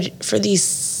hard for these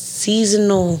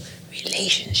seasonal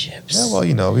relationships. Yeah, well,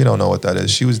 you know, we don't know what that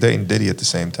is. She was dating Diddy at the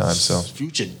same time, so.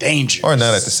 Future danger. Or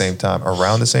not at the same time,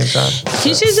 around the same time.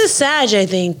 Future's a Sag, I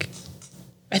think.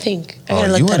 I gotta Oh,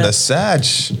 look you that and the up. Sag.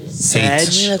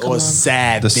 Sag Look 'em or up.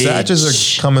 sad The bitch?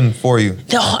 Sages are coming for you.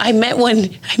 No, I met one.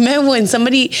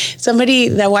 Somebody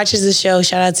that watches the show,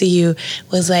 shout out to you,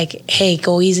 was like, "Hey,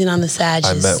 go easy on the Sages."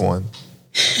 I met one.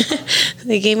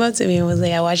 They came up to me and was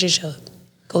like, "I watch your show.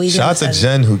 Go easy." Shout on out the to Sages."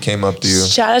 Jen who came up to you.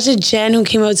 Shout out to Jen who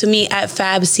came up to me at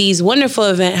Fab C's wonderful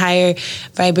event, Higher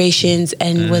Vibrations,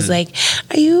 and was like,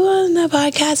 "Are you on the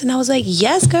podcast?" And I was like,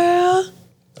 "Yes, girl."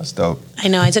 That's dope. I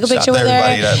know. I took a Shout picture out to with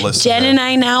everybody that her. listened, Jen man. and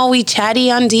I now we chatty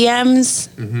on DMs.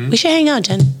 We should hang out,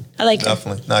 Jen. I like her.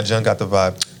 Definitely. Nah, Jen got the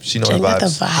vibe. She know Jen the got the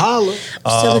vibes. vibe. Holla.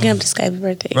 Still looking up to Skype's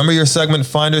birthday. Remember your segment,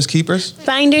 Finders Keepers?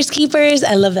 Finders Keepers.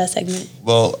 I love that segment.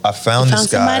 Well, I found You this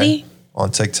found guy somebody?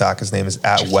 on TikTok. His name is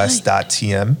What'd you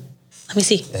 @west.tm. Let me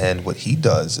see. And what he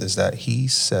does is that he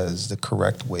says the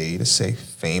correct way to say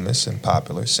famous and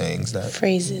popular sayings that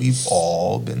Phrases. we've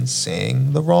all been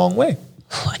saying the wrong way.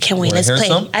 I can't wait. Wanna Let's hear play.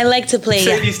 some? I like to play.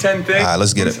 Say Yeah. these 10 things. All right,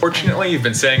 let's get it. Unfortunately, you've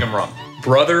been saying them wrong.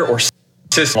 Brother or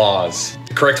sister-in-laws.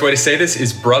 The correct way to say this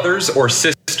is brothers or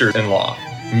sister-in-law.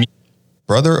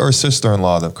 Brother or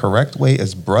sister-in-law. The correct way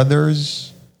is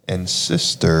brothers and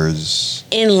sisters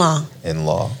In-law. in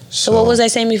law. So what was I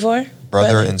saying before?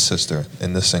 Brother and sister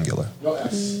in the singular. No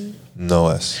S. No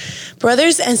S.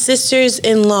 Brothers and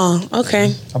sisters-in-law.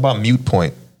 Okay. How about mute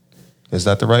point? Is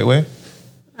that the right way?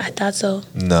 I thought so.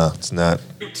 No, it's not.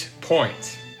 Moot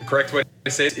point. The correct way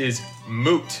to say it is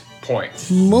moot point.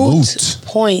 Moot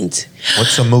point.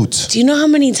 What's a moot? Do you know how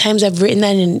many times I've written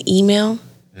that in an email?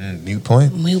 Mute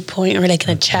point? Moot point, or like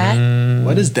in a chat?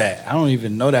 What is that? I don't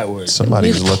even know that word.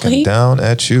 Somebody's Mute looking point? down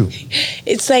at you.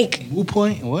 It's like, Woo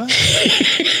point? What?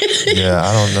 Yeah,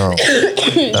 I don't know.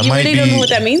 That you really don't know what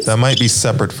that means? That might be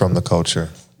separate from the culture.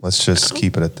 Let's just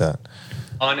keep it at that.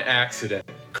 On accident.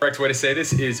 Correct way to say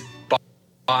this is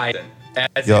by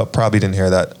accident. Y'all probably didn't hear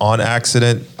that. On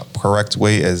accident, correct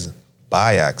way is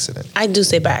by accident. I do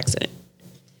say by accident.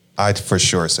 I'd for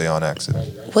sure say on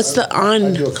accident. What's the on?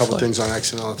 I do a couple for? things on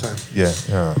accident all the time. Yeah,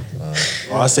 yeah.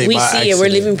 Well, I say We by see accident. it. We're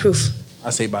living proof. I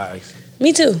say by accident.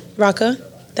 Me too, Rocka.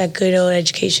 That good old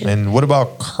education. And what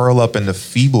about curl up in the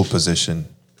feeble position?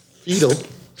 Fetal.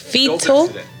 Fetal.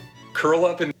 Accident. Curl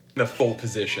up in the full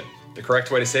position. The correct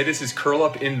way to say this is curl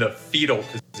up in the fetal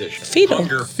position. Fetal.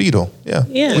 Hunger. Fetal, yeah.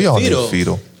 Yeah. We all Fetal. knew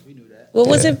fetal. What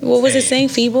was Yeah. it? What was it saying?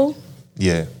 Feeble?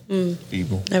 Yeah,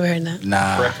 feeble. Never heard that.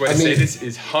 Nah. Correct way to say this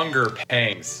is hunger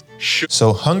pangs.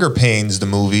 So Hunger Pains, the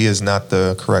movie, is not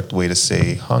the correct way to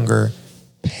say hunger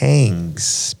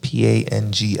pangs.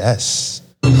 Pangs.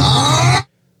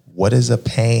 What is a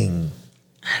pang?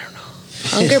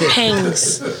 Hunger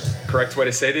pangs. Correct way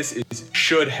to say this is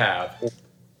should have.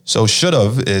 So should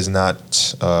have is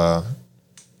not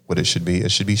what it should be.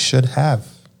 It should be should have,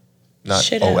 not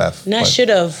Should have. OF. Not but should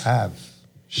have. Have.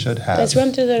 Should have. Let's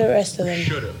run through the rest of them.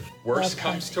 Should have. Worst Okay.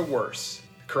 comes to worse.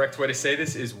 Correct way to say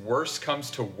this is worst comes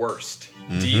to worst.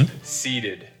 Deep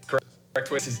seated.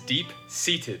 Correct way to say this is deep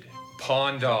seated.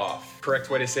 Pawned off. Correct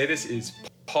way to say this is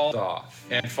pawned off.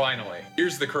 And finally,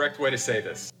 here's the correct way to say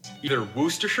this. Either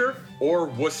Worcestershire or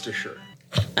Worcestershire.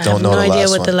 I Don't have know no the idea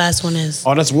last what one. the last one is.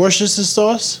 Oh, that's Worcestershire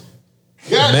sauce?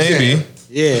 God Maybe. damn.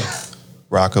 Yeah.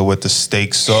 Rocco with the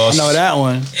steak sauce. I know that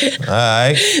one. All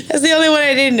right. That's the only one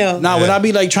I didn't know. Nah, when I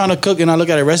be like trying to cook and I look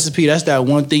at a recipe, that's that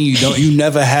one thing you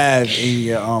never have in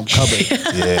your cupboard.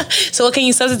 Yeah. So what can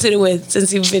you substitute it with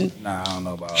since you've been? Nah, I don't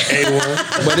know about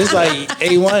A1. But it's like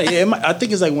A1. Yeah, I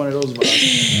think it's like one of those.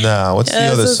 Nah, what's the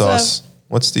That's other what's sauce?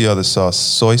 What's the other sauce?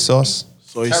 Soy sauce?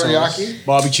 Soy Teriyaki? sauce.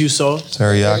 Barbecue sauce.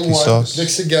 Teriyaki A1 sauce?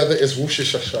 mixed together is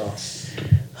Worcestershire sauce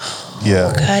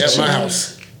Yeah. at my Gotcha.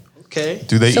 house. Okay.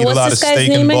 Do they So eat a what's lot of this guy's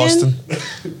steak in name again?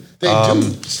 Boston? They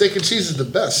do. Steak and cheese is the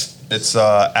best. It's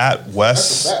at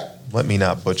West. That's a fact. Let me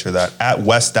not butcher that. At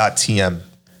West.tm.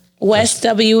 West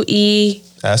WEWES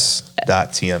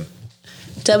S.tm.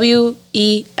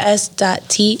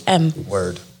 .tm.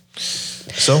 Word.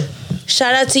 So,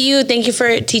 Shout out to you. Thank you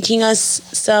for teaching us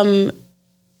some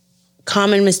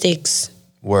common mistakes.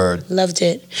 word. Loved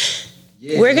it.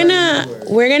 We're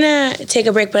gonna take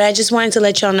a break, but I just wanted to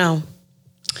let y'all know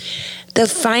the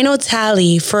final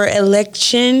tally for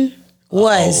election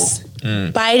was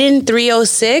Biden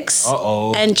 306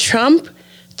 and Trump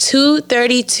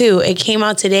 232. It came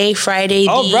out today, Friday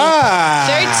the All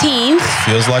right. 13th.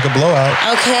 Feels like a blowout.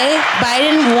 Okay,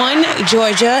 Biden won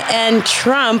Georgia and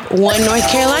Trump won North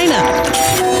Carolina.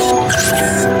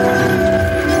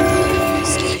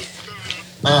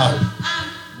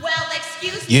 Well,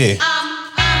 excuse Yeah. me.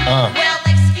 Well,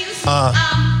 excuse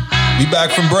me. We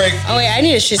back from break. Oh wait, I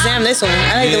need to Shazam this one.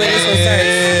 I like the way this one starts.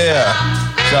 Yeah.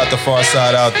 Shout out to Far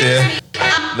Side out there.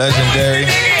 Legendary.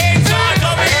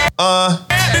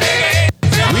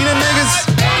 We the niggas.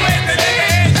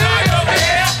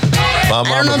 My I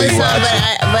don't know mama the be song,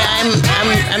 watching. but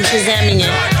I'm Shazamming it.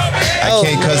 I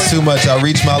can't cuss too much. I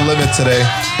reached my limit today.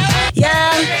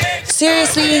 Yeah,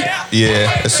 seriously.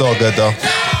 Yeah, it's all good though.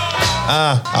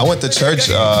 I went to church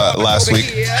last week.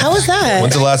 How was that?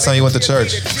 When's the last time you went to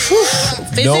church?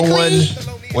 Physically, No one.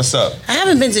 What's up? I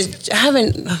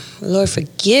haven't. Lord,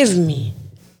 forgive me.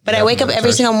 But I haven't wake up been to every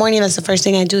church? single morning. That's the first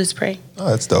thing I do is pray. Oh,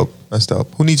 that's dope. That's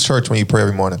dope. Who needs church when you pray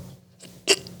every morning?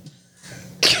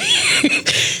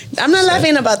 I'm not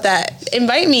laughing about that.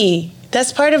 Invite me.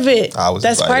 That's part of it. I was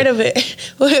That's invited. part of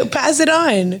it. Pass it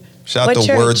on. Shout What out to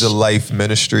church? Words of Life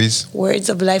Ministries. Words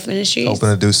of Life Ministries. Hoping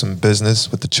to do some business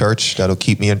with the church that'll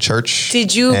keep me in church.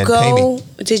 Did you and pay me. go?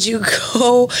 Did you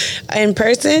go in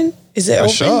person? Is it For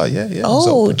open? sure, yeah, it's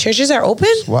Oh, open. churches are open.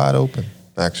 Wide open,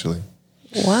 actually.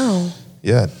 Wow,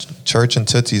 Yeah, church and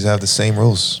Tootsies have the same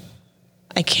rules.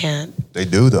 I can't. They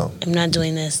do though. I'm not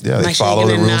doing this. Yeah, I'm they actually follow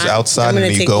the gonna rules outside I'm gonna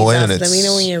and you take go these in off. and Let me it's-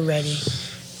 know when you're ready.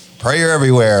 Prayer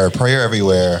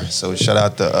everywhere. So shout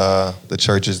out to the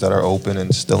churches that are open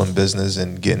and still in business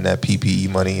and getting that PPE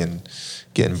money and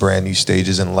getting brand new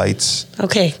stages and lights.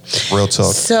 Okay. Real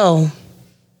talk. So,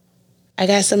 I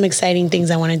got some exciting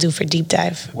things I want to do for Deep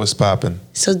Dive. What's popping?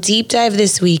 So, Deep Dive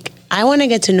this week, I want to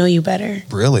get to know you better.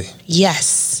 Really?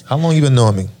 Yes. How long you been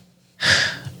knowing me?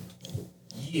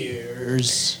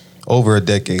 Years. Over a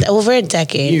decade. Over a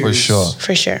decade. For sure.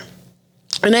 For sure.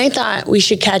 And I thought we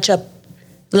should catch up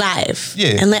live.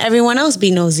 Yeah. And let everyone else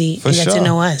be nosy For and get to sure.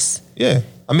 know us. Yeah.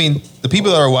 I mean, the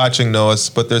people that are watching know us,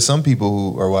 but there's some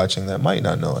people who are watching that might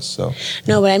not know us. So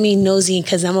No, but I mean nosy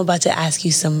because I'm about to ask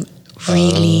you some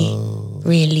really,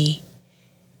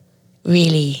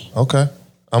 really, okay,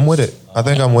 I'm with it. I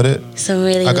think I'm with it. some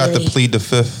really, I got really. the plead the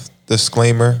fifth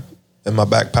disclaimer in my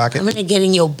back pocket. I'm going to get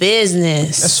in your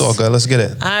business. That's all good. Let's get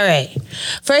it. All right.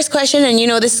 First question, and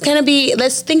this is gonna be.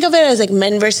 Let's think of it as like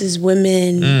men versus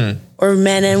women, or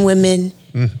men and women.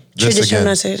 This Traditional, again.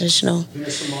 not traditional.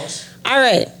 All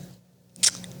right.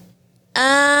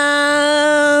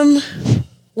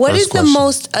 What First is the question.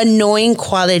 most annoying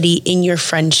quality in your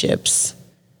friendships?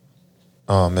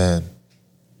 Oh man.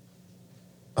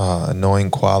 Annoying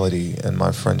quality in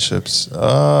my friendships.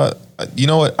 You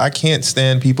know what? I can't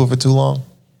stand people for too long.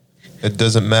 It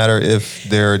doesn't matter if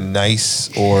they're nice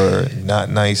or not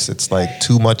nice. It's like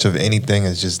too much of anything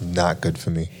is just not good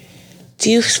for me. Do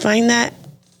you find that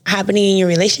happening in your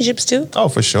relationships too? Oh,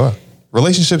 for sure.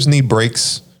 Relationships need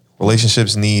breaks.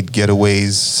 Relationships need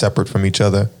getaways separate from each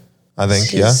other. I think,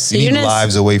 So- yeah. so You you're need not-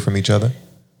 lives away from each other.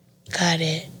 Got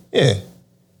it. Yeah.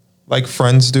 Like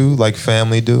friends do, like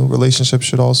family do. Relationships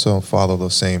should also follow the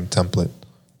same template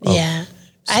of Yeah.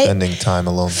 spending time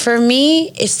alone. For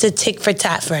me, it's the tick for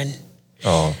tat friend.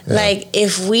 Oh, yeah. Like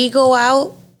if we go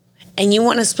out and you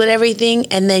want to split everything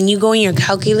and then you go in your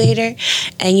calculator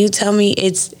and you tell me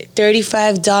it's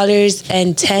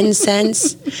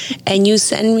 $35.10 and you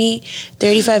send me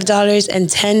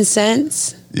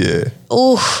 $35.10, yeah.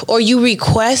 or you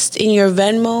request in your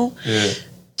Venmo Yeah.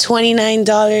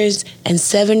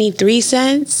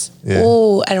 $29.73. Yeah.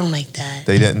 Oh, I don't like that.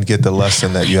 They didn't get the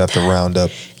lesson that you have to round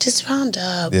up. Just round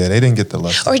up. Yeah, they didn't get the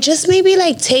lesson. Or just maybe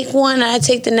like take one, I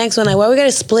take the next one. Like, why we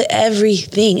gotta split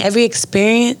everything, every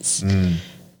experience?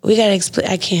 We gotta split.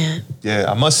 I can't. Yeah,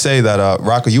 I must say that,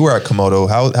 Rocco, you were at Komodo.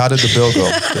 How did the bill go?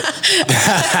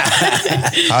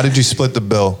 How did you split the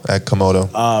bill at Komodo?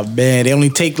 Oh man, they only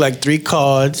take like 3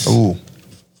 cards. Ooh.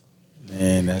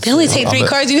 Man, that's They only take I'm 3 a-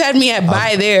 cards. You had me at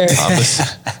buy there.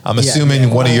 I'm assuming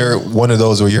one of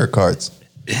those were your cards.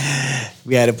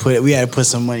 we had to put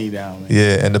some money down. Man.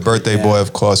 Yeah, and the birthday boy,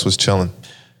 of course, was chilling.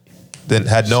 Then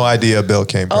had no idea a bill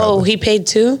came. Oh, Probably. he paid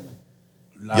too?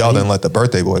 Y'all didn't let the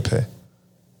birthday boy pay.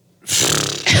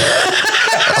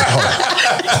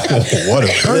 Oh, what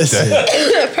a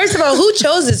birthday! First of all, who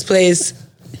chose this place?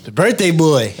 The birthday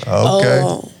boy. Okay,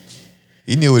 Oh.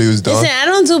 he knew what he was doing. Listen, I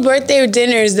don't do birthday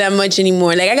dinners that much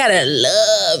anymore. Like, I gotta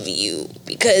love you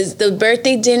because the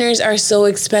birthday dinners are so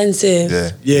expensive.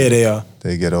 Yeah, Yeah, they are.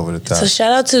 they get over the top. So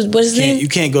shout out to, what's his name? You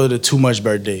can't go to too much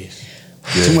birthdays.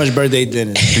 Yeah. Too much birthday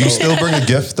dinners. Do you still bring a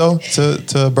gift though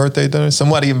to a birthday dinner?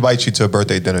 Somebody invites you to a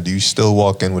birthday dinner. Do you still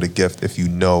walk in with a gift if you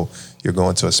know you're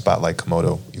going to a spot like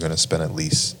Komodo? You're gonna spend at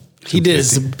least. He did.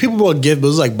 $250. People bought gifts, but it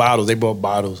was like bottles. They bought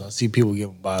bottles. I see people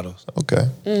giving bottles. Okay,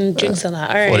 Drinks a lot.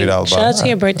 All right. $40 bottle. Shout out to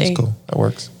your Alright, birthday. That's cool. That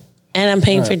works. And I'm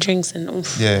paying for drinks. And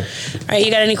oof. Yeah. All right,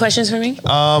 you got any questions for me?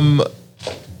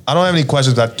 I I don't have any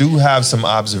questions. I do have some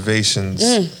observations.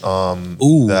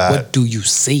 Ooh, that- what do you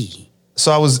see?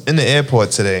 So I was in the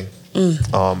airport today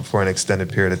for an extended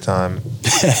period of time.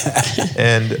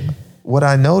 And what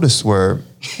I noticed were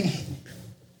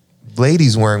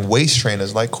ladies wearing waist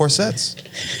trainers like corsets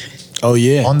Oh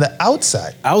yeah, on the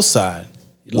outside. outside.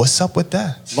 What's up with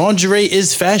that? Lingerie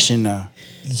is fashion now.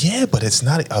 Yeah, but it's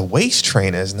not a waist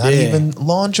trainer. It's not Yeah. even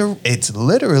lingerie. It's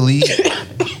literally,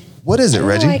 what is it, know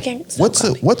Reggie? why I can't stop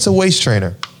What's a waist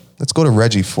trainer? Let's go to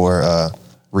Reggie for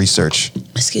research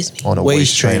Excuse me. on a Waist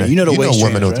waist trainer. trainer. You know the waist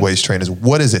women trainers, with right? waist trainers.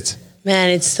 What is it? Man,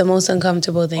 it's the most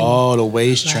uncomfortable thing. Oh, the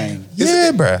waist train.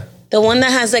 Yeah, bruh. The one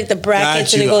that has like the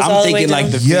brackets Got and it you. goes I'm all the way thinking down.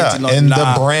 like the Yeah, fancy- and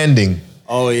nah. the branding.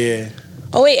 Oh yeah.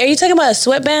 Oh wait, are you talking about a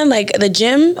sweatband like the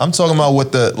gym? I'm talking about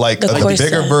what the The the corset.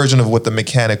 bigger version of what the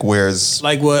mechanic wears.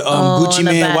 Like what Oh, Gucci on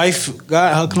the Man back. wife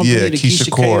got her company, Yeah, the Keisha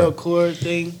Keisha Core. Core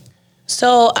thing.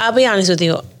 So I'll be honest with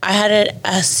you. I had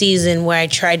a season where I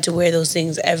tried to wear those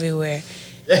things everywhere,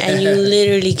 and you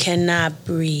literally cannot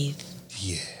breathe.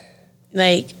 Yeah.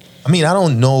 Like I mean, I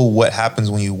don't know what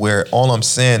happens when you wear it. All I'm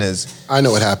saying is I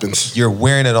know what happens. you're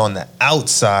wearing it on the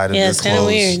outside of yeah, your it's kind of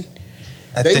clothes weird.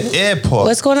 at They- the airport.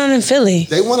 What's going on in Philly?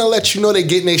 They want to let you know they're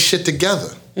getting their shit together.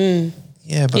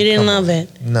 Yeah, but You didn't come love on.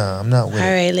 it. Nah, I'm not with All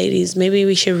it. right, ladies, maybe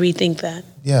we should rethink that.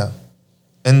 Yeah.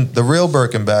 And the real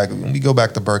Birkin bag, let me go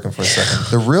back to Birkin for a second.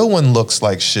 The real one looks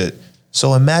like shit.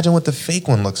 So imagine what the fake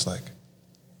one looks like.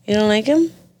 You don't like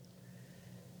him?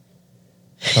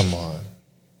 Come on.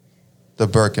 The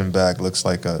Birkin bag looks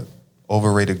like a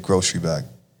overrated grocery bag.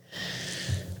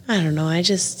 I don't know. I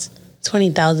just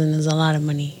 20,000 is a lot of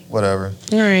money. Whatever.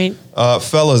 All right.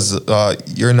 Fellas,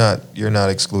 you're not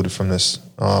excluded from this.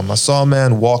 I saw a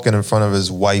man walking in front of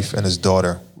his wife and his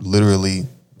daughter, literally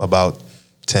about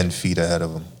 10 feet ahead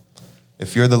of him.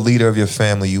 If you're the leader of your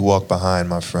family, you walk behind,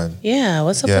 my friend. Yeah.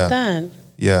 What's up Yeah. with that?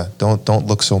 Yeah, don't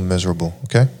look so miserable,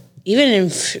 okay? Even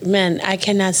in man, I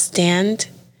cannot stand.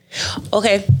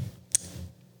 Okay.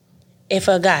 If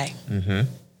a guy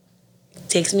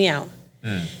takes me out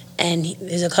and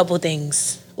there's a couple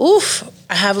things. Oof,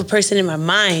 I have a person in my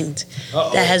mind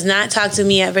that has not talked to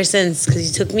me ever since because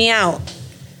you took me out.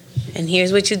 And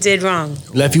here's what you did wrong.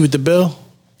 Left you with the bill?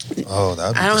 Oh,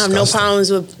 that. I don't have no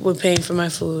problems with paying for my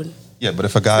food. Yeah, but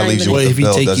if a guy Not leaves even- you What with if the he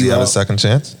bill, take does you he have a out? second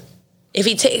chance? If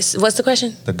he takes, what's the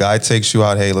question? The guy takes you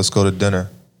out, hey, let's go to dinner.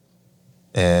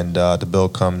 And the bill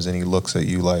comes and he looks at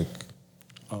you like,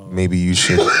 maybe you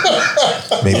should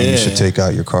you should take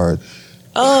out your card.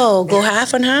 Oh, go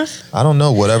half and half? I don't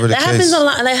know, whatever the That case. happens a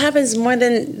lot. That happens more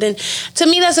than to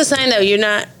me. That's a sign that you're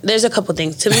not. There's a couple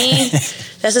things. To me,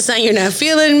 that's a sign you're not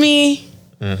feeling me.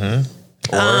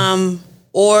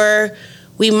 Or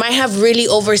we might have really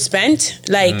overspent.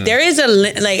 Like there is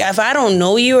like if I don't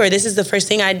know you or this is the first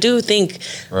thing I do think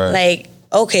Right. like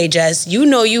okay, Jess, you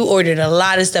know you ordered a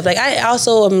lot of stuff. Like I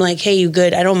also am like, hey, you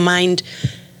good? I don't mind.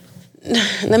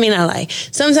 Let me not lie.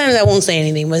 Sometimes I won't say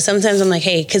anything, but sometimes I'm like,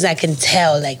 hey, because I can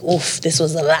tell, like, oof, this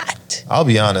was a lot. I'll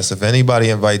be honest, if anybody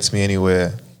invites me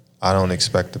anywhere, I don't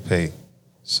expect to pay.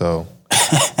 So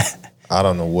I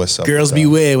don't know what's up. Girls with that.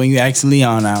 beware when you ask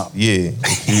Leon out. Yeah.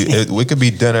 We could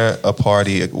be dinner, a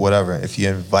party, whatever. If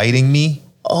you're inviting me,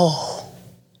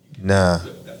 nah.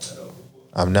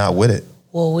 I'm not with it.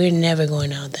 Well, we're never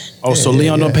going out then. Oh, so yeah,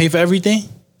 Leon yeah. don't pay for everything?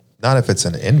 Not if it's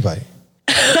an invite.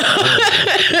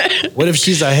 What if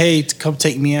she's like, hey, come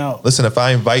take me out? Listen, if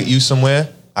I invite you somewhere,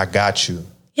 I got you.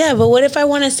 Yeah, but what if I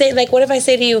want to say, like, what if I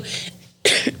say to you,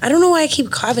 I don't know why I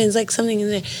keep coughing. It's like something in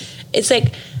there. It's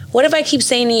like, what if I keep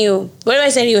saying to you, what if I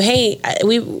say to you, hey,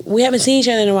 we haven't seen each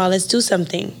other in a while. Let's do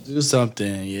something. Do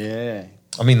something, yeah.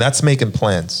 I mean, that's making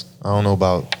plans. I don't know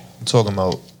about, I'm talking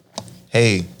about,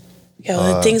 hey,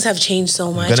 Yo, things have changed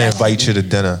so much. I'm going to invite you to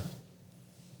dinner.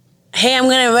 Hey, I'm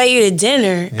gonna invite you to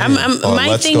dinner. Yeah. I'm Or my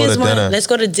let's thing go is to more, dinner. let's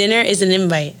go to dinner is an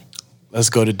invite. Let's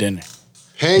go to dinner.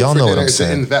 Paying Y'all for know what dinner I'm is to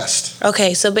saying. invest.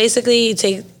 Okay, so basically you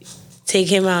take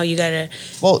him out. You gotta.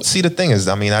 Well, see, the thing is,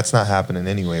 I mean, that's not happening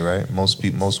anyway, right?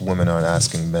 Most women aren't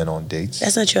asking men on dates.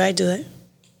 That's not true. I do it.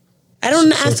 I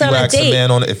don't So ask if you on a ask a date. man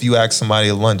on, if you ask somebody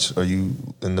at lunch, or you,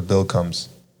 and the bill comes,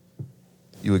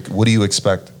 what do you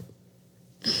expect?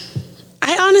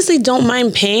 I honestly don't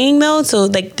mind paying though. So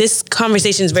like this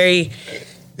conversation is very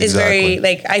Exactly.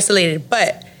 like isolated.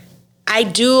 But I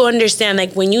do understand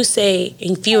like when you say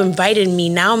if you invited me,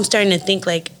 now I'm starting to think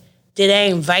like, did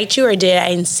I invite you or did I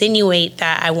insinuate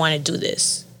that I want to do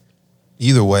this?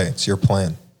 Either way, it's your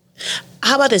plan.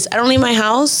 How about this? I don't leave my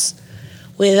house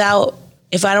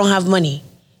if I don't have money.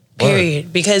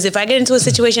 Period. Because if I get into a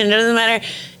situation, it doesn't matter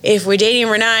if we're dating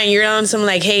or not, and you're on some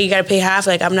like, hey, you gotta pay half.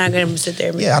 Like, I'm not gonna sit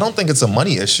there. And Yeah, I don't think it's a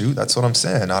money issue. That's what I'm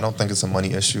saying. I don't think it's a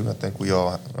money issue. I think we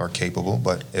all are capable.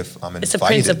 But if I'm invited, It's a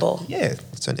principle. Yeah,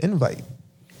 it's an invite. You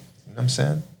know what I'm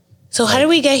saying? So how did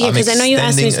we get here? I'm Because I know you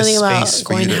asked me extending something a about space for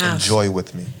going you to half. enjoy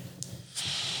with me.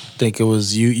 I think it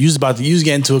was you. You was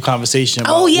getting into a conversation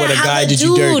about Oh yeah, what a how guy the did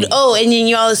you dirty. dude. Oh, and then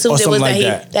you all assumed Or it was something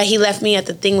that like that. he left me at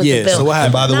the thing with Yeah, the bill. so what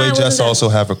And happened? by the Nah, way, it wasn't Jess that. also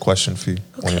have a question for you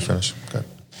when you finish. Okay.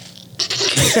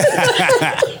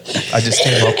 I just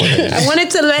came up with it. I wanted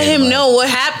to let him know what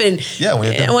happened. Yeah, when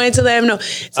you're done. I wanted to let him know.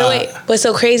 So wait, what's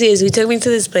so crazy is we took me to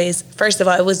this place. First of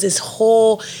all, it was this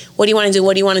whole, what do you want to do?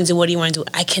 What do you want to do? What do you want to do?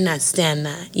 I cannot stand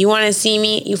that. You want to see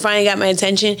me? You finally got my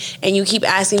attention, and you keep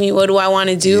asking me, what do I want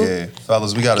to do? Yeah,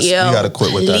 fellas, we gotta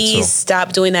quit with that Please too.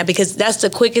 stop doing that because that's the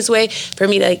quickest way for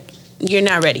me to, like, you're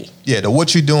not ready. Yeah, the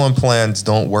what you doing plans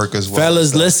don't work as well.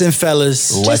 Fellas, listen,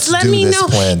 fellas. Let's Just let do me this know.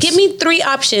 plans. Give me 3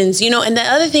 options, And the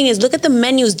other thing is, look at the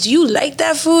menus. Do you like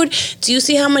that food? Do you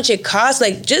see how much it costs?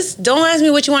 Like, just don't ask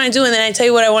me what you want to do, and then I tell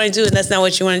you what I want to do, and that's not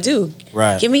what you want to do.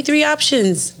 Right. Give me 3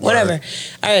 options. Whatever.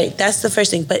 All right, that's the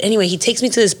first thing. But anyway, he takes me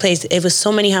to this place. It was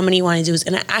so many how many you want to do,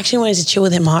 and I actually wanted to chill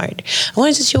with him hard. I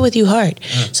wanted to chill with you hard.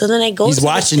 So then I go. He's to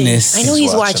watching thing. this. I know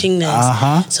He's he's watching this.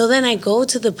 Uh-huh. So then I go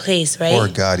to the place, right? Poor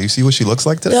God, you see what she looks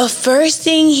like today? The first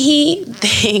thing he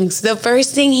thinks, the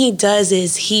first thing he does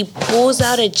is he pulls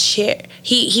out a chair.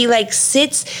 He like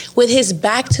sits with his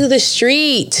back to the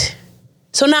street.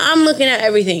 So now I'm looking at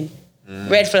everything.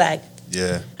 Red flag.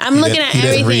 Yeah. I'm looking at He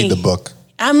didn't read everything. the book.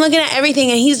 I'm looking at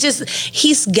everything, and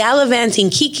he's gallivanting,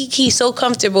 kiki, so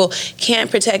comfortable,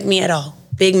 can't protect me at all.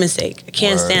 Big mistake. I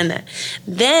can't Word. stand that.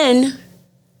 Then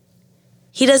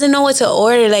he doesn't know what to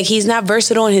order. Like, he's not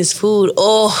versatile in his food.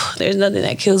 Oh, there's nothing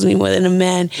that kills me more than a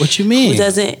man What you mean? who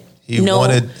doesn't He know.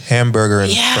 wanted hamburger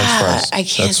and Yeah, French fries. I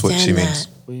can't That's what stand she that. means.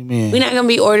 What do you mean? We're not gonna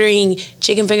be ordering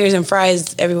chicken fingers and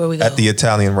fries everywhere we go. At the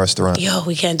Italian restaurant. Yo,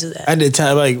 we can't do that. At the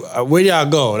time, like, where y'all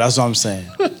go? That's what I'm saying.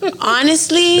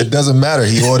 Honestly, It doesn't matter.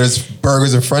 He orders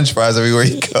burgers and French fries everywhere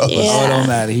he goes. Yeah. Oh, it don't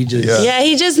matter. He just Yeah. yeah,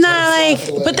 he just not like.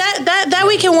 But that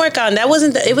we can work on. That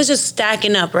wasn't. It was just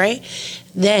stacking up, right?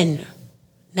 Then,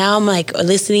 now I'm like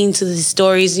listening to the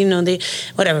stories,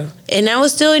 whatever, and I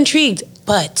was still intrigued.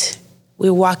 But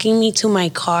we're walking me to my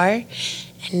car.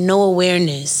 And no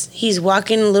awareness. He's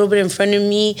walking a little bit in front of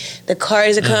me. The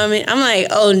cars are coming. I'm like,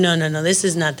 oh no, this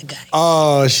is not the guy.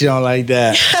 Oh, she don't like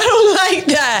that. I don't like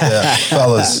that. Yeah,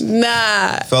 fellas.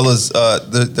 Nah. Fellas,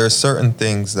 there are certain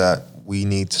things that we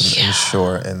need to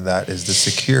ensure, and that is the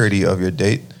security of your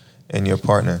date and your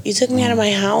partner. You took me out of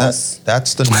my house.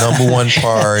 That's the number one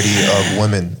priority of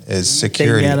women is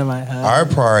security. out of my house. Our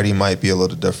priority might be a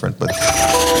little different, but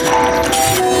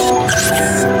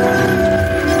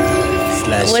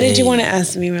What did you want to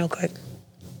ask me real quick?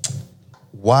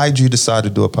 why'd you decide to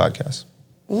do a podcast?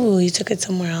 Ooh, you took it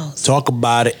somewhere else. Talk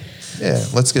about it. Yeah,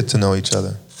 let's get to know each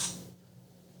other.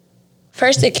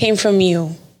 First, it came from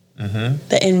you,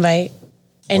 the invite.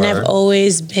 And Word.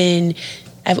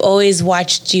 I've always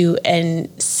watched you and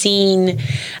seen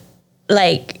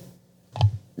like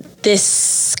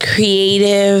this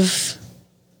creative,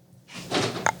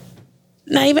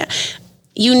 not even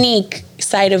unique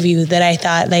side of you that I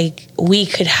thought like we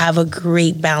could have a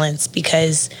great balance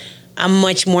because I'm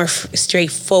much more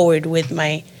straightforward with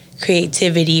my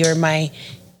creativity or my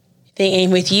thing.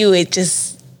 And with you, it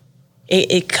just,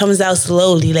 it comes out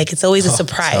slowly. Like it's always a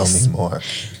surprise. Tell me more.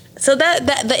 So that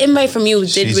the invite from you did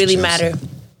She's really juicy. matter.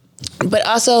 But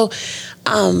also,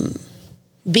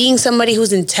 being somebody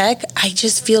who's in tech, I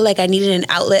just feel like I needed an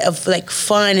outlet of like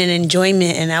fun and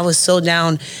enjoyment, and I was so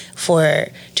down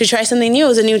to try something new. It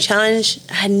was a new challenge.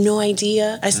 I had no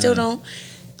idea. I still don't.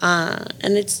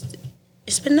 And it's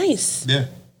been nice. Yeah.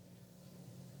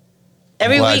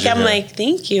 Every glad week you're I'm here. like,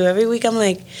 thank you. Every week I'm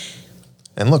like,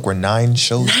 And look, we're 9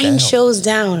 shows 9 down. shows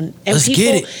down. And Let's people,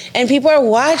 get it. And people are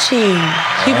watching.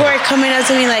 People are coming up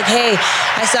to me like, hey,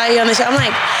 I saw you on the show. I'm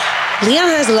like, Leon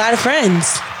has a lot of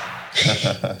friends.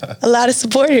 A lot of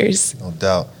supporters. No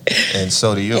doubt. And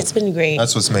so do you. It's been great.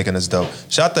 That's what's making us dope.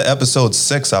 Shout to episode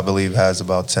 6, I believe, has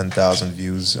about 10,000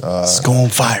 views. It's going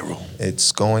viral.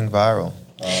 It's going viral.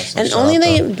 So And shout only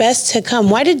out the best to come.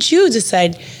 Why did you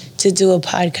decide to do a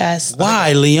podcast?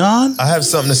 Why, Leon? I have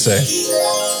something to say,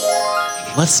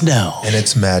 Let's know. and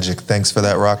it's magic. Thanks for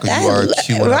that, Rocco. You are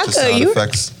queuing up the Rocco, sound you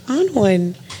effects. on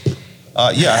one.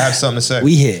 Yeah, I have something to say.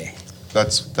 We here.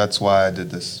 That's why I did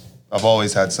this. I've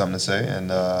always had something to say,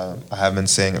 and I have been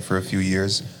saying it for a few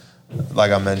years.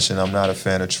 Like I mentioned, I'm not a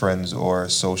fan of trends or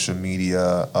social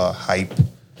media hype,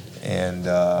 and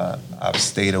I've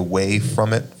stayed away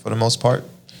from it for the most part.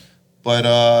 But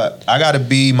I got to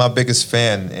be my biggest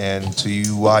fan. And to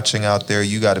you watching out there,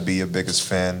 you got to be your biggest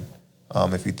fan.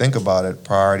 If you think about it,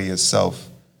 priority is self.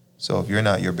 So if you're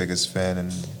not your biggest fan,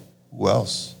 and who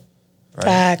else? Right?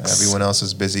 Facts. Everyone else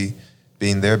is busy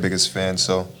being their biggest fan.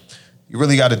 So you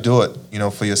really got to do it,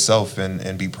 for yourself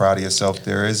and be proud of yourself.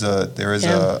 There is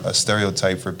a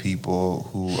stereotype for people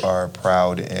who are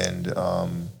proud and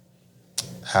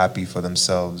happy for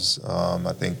themselves.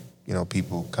 I think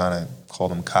people kind of call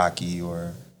them cocky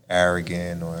or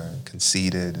arrogant or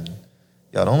conceited, and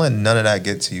don't let none of that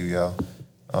get to you, yo.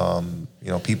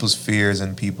 People's fears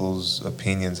and people's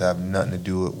opinions have nothing to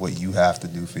do with what you have to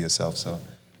do for yourself. So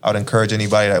I would encourage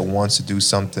anybody that wants to do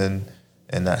something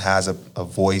and that has a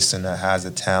voice and that has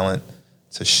a talent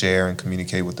to share and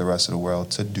communicate with the rest of the world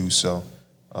to do so.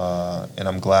 And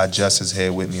I'm glad Jess is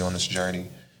here with me on this journey.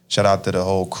 Shout out to the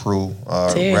whole crew,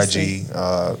 Reggie,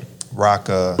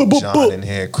 Rocka, John in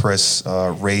here, Chris,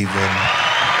 Raven,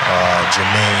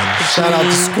 Jermaine. Shout out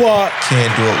to Squad.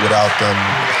 Can't do it without them.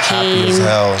 Happy as Kane,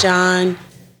 hell. John.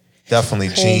 Definitely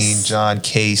Chris. Gene, John,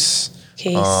 Case.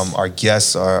 Our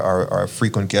guests, our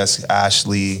frequent guests,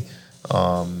 Ashley.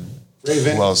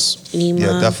 Raven. Who else? Nima.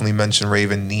 Yeah, definitely mention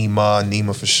Raven.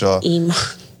 Nima for sure.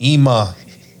 Ema.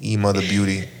 Ema the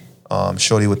beauty.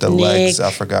 Shorty with the Nick. legs.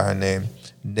 I forgot her name.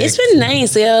 Nick. It's been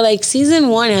nice, yo. Like season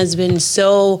 1 has been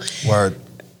so Word.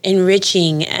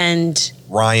 enriching, and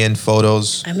Ryan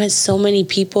photos. I met so many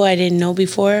people I didn't know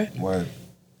before. Word.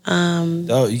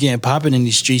 Oh, you getting popping in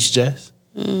these streets, Jess?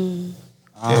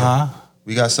 Yeah.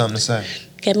 We got something to say.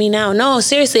 Get me now. No,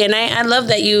 seriously, and I love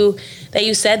that you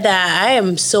said that. I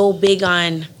am so big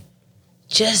on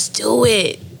just do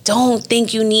it. Don't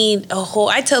think you need a whole.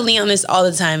 I tell Leon this all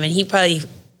the time, and he's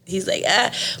like,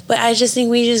 but I just think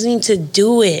we just need to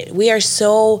do it. We are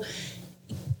so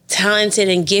talented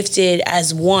and gifted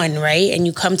as one, right? And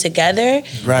you come together,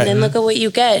 Right. and then look at what you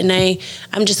get. And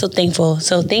I'm just so thankful.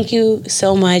 So thank you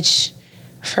so much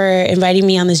for inviting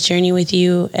me on this journey with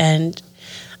you. And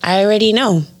I already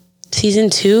know season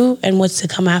 2 and what's to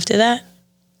come after that.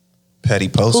 Petty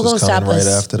Post Who gonna is coming stop right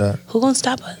us? after that. Who gonna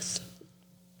stop us?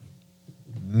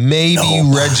 Maybe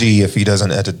Reggie if he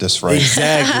doesn't edit this right.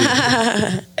 Exactly.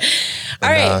 All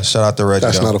right, Shout out to Reggie.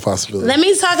 That's though. not a possibility. let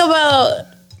me talk about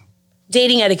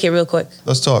dating etiquette real quick.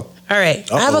 Let's talk. All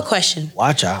right, I have a question.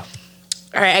 Watch out.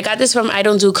 All right, I got this from I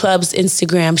Don't Do Club's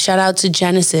Instagram. Shout out to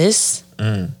Genesis.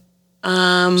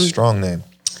 Strong name.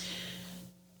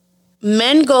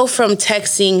 Men go from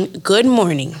texting good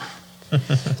morning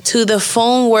to the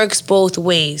phone works both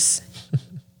ways.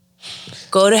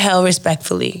 Go to hell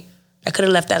respectfully. I could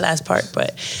have left that last part,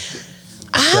 but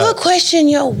I have a question,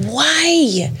 yo.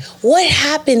 Why? What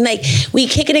happened? Like, we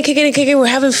kicking it, we're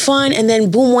having fun, and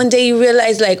then boom, one day you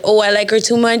realize, like, oh, I like her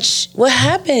too much. What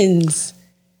happens?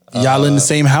 Y'all in the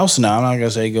same house now. I'm not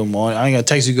gonna say good morning. I ain't gonna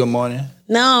text you good morning.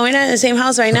 No, we're not in the same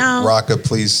house right now. Rocka,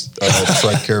 please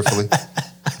tread carefully.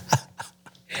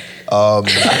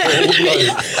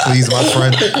 Please, my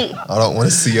friend. I don't want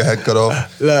to see your head cut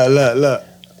off. Look.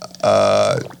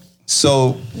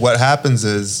 So what happens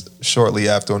is shortly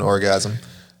after an orgasm,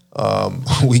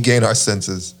 we gain our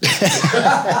senses.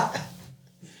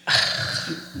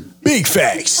 Big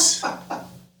facts.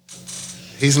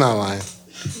 He's not lying.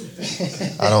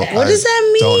 What does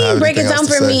that mean? Break it down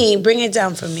for me. Bring it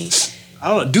down for me. I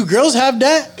don't know. Do girls have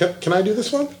that? Can I do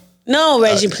this one? No,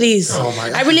 Reggie, please. Oh my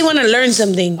God. I really want to learn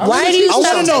something. Why do you I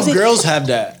stop want to know if texting? girls have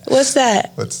that. What's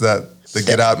that? What's that? The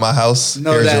get out my house.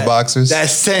 No, Here's that, your boxers. That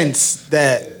sense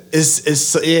that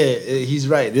it's yeah, he's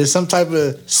right. There's some type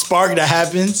of spark that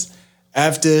happens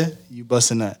after you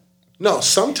bust a nut. No,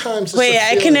 sometimes it's Wait, a I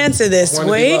feeling can answer this. of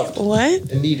wanting to be Wait, loved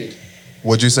what? and needed.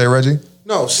 What'd you say, Reggie?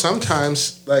 No,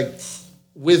 sometimes, like,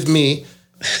 with me,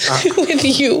 With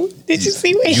you? Did you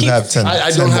see what You have 10, I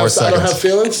 10 don't more have seconds. I don't have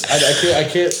feelings. I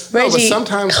can't. No, but Reggie.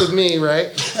 sometimes with me, right?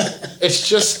 It's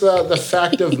just the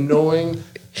fact of knowing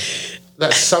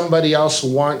that somebody else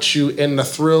wants you in the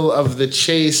thrill of the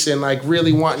chase and like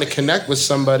really wanting to connect with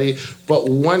somebody. But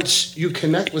once you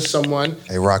connect with someone,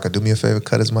 Hey, Rocka, do me a favor.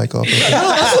 Cut his mic off.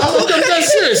 I'm dead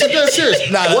serious. I'm dead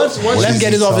serious. Nah, once let him you-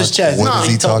 get it off his chest. What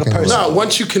is he talking about? No,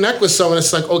 once you connect with someone,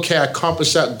 it's like, okay, I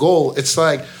accomplished that goal. It's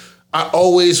like, I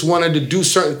always wanted to do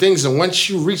certain things. And once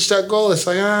you reach that goal, it's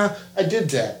like, I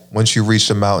did that. Once you reach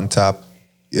the mountaintop,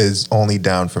 is only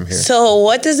down from here. So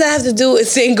what does that have to do with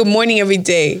saying good morning every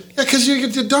day? Yeah, because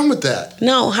you're done with that.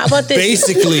 No, how about this?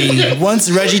 Basically, once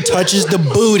Reggie touches the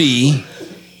booty,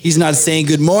 He's not saying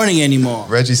good morning anymore.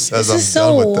 Reggie says This I'm is done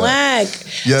so with that. whack.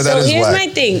 Yeah, that so is here's whack.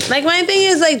 my thing. Like my thing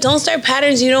is like, don't start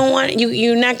patterns you don't want.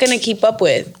 You're not gonna keep up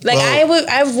with. Like Well-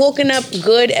 I've woken up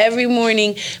good every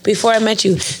morning before I met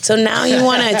you. So now you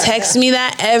want to text me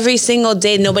that every single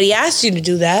day. Nobody asked you to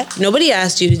do that. Nobody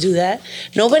asked you to do that.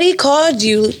 Nobody called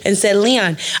you and said,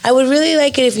 Leon, I would really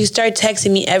like it if you start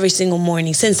texting me every single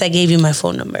morning since I gave you my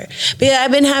phone number. But yeah,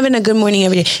 I've been having a good morning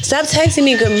every day. Stop texting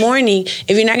me good morning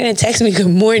if you're not gonna text me good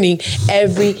morning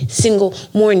every single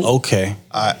morning. Okay.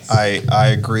 I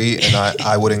agree, and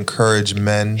I would encourage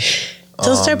men.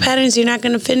 Don't start patterns you're not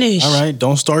gonna finish. All right.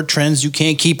 Don't start trends you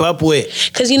can't keep up with.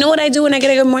 Because you know what I do when I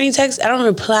get a good morning text? I don't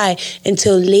reply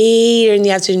until later in the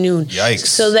afternoon. Yikes.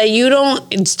 So that you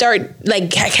don't start,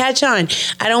 like, catch on.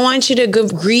 I don't want you to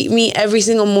greet me every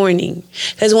single morning.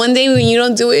 Because one day when you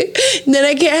don't do it, then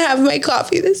I can't have my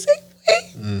coffee the same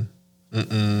way.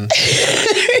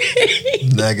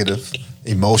 Negative.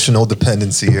 Emotional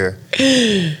dependency here.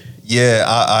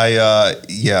 Yeah,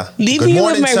 yeah. Leave Good me with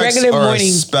morning my texts regular are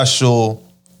morning.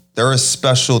 They're a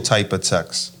special type of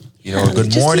text. You know, a good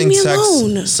Just morning leave me text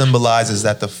alone. symbolizes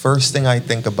that the first thing I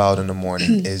think about in the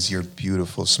morning is your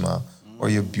beautiful smile or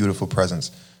your beautiful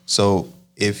presence. So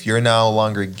if you're no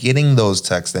longer getting those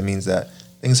texts, that means that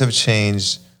things have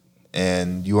changed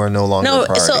and you are no longer No, a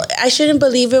priority. so I shouldn't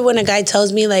believe it when a guy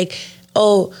tells me, like,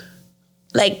 oh,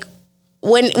 like,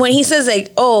 when he says,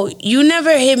 like, oh, you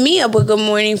never hit me up with good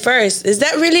morning first. Is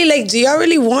that really, like, do y'all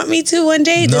really want me to one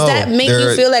day? Does No, that make you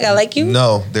they're- feel like I like you?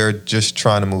 No, they're just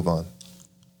trying to move on.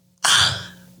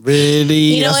 Really?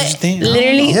 You know That's what? you think?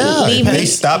 Literally, Yeah, leave they me.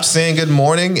 stopped saying good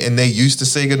morning and they used to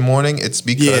say good morning. It's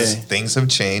because Yeah. things have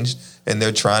changed and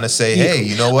they're trying to say, hey,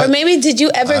 you know what? Or maybe did you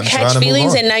ever I'm trying catch to move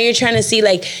feelings on. and now you're trying to see,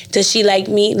 like, does she like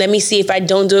me? Let me see if I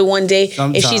don't do it one day, if she's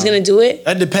Sometimes. going to do it.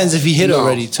 That depends if he hit No.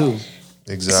 already too.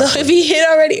 Exactly. So if he hit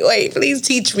already, wait, please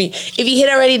teach me. If he hit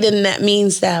already, then that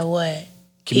means that what?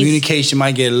 Communication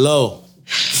might get low.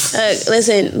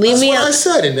 Listen, leave That's me what I alone.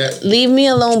 said in that. Leave me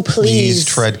alone, please. Please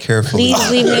tread carefully. Please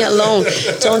leave me alone.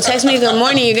 Don't text me good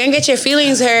morning. You're gonna get your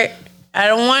feelings hurt. I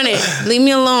don't want it. Leave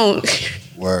me alone.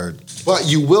 Word. But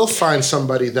you will find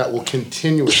somebody that will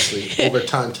continuously, over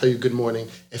time, tell you good morning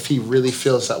if he really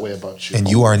feels that way about you. And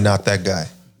you are not that guy.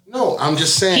 No, I'm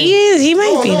just saying. He is. He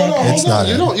might No, be no, that no, guy. hold It's on. not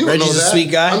You him. don't know Reggie's a that.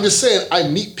 sweet guy. I'm just saying I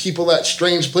meet people at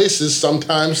strange places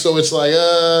sometimes, so it's like,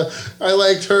 I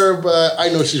liked her, but I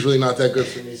know she's really not that good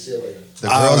for me. See you later. The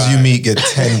girls you meet get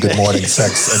 10 good morning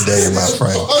texts a day, my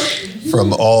friend,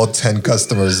 from all 10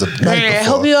 customers the night I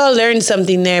before. hope you all learned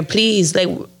something there. Please, like,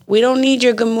 we don't need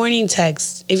your good morning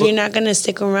text if you're not gonna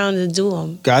stick around to do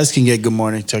them. Guys can get good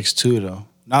morning text too, though.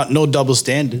 No double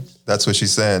standards. That's what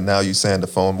she's saying. Now you saying the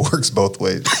phone works both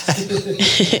ways.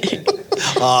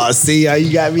 See how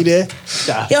you got me there?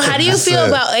 Yo, how do you feel Said.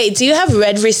 about? Hey, do you have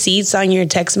red receipts on your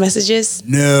text messages?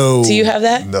 No. Do you have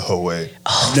that? No way.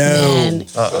 No. Man.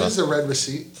 What is a red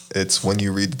receipt? It's when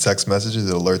you read the text messages,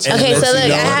 it alerts you. Okay, so Let's look,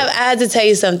 see. I had to tell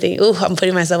you something. Ooh, I'm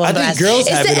putting myself on I think blast. girls It's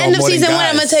have the it on end of more than season one.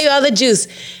 I'm gonna guys. tell you all the juice.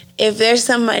 If there's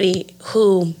somebody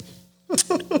who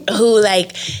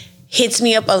like hits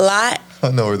me up a lot I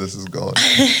know where this is going.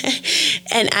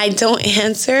 and I don't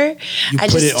answer, I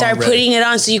put just it on start red. putting it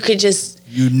on so you could just.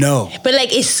 You know. But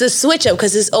like it's a switch up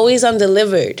because it's always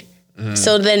undelivered.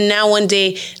 So then now one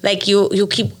day, like you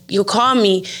call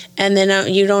me and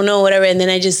then you don't know whatever, and then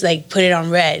I just like put it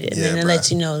on red, and Yeah, then it bruh.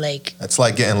 lets you know like. It's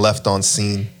like getting left on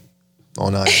scene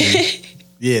on IG.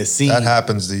 Yeah, see. That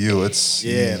happens to you. It's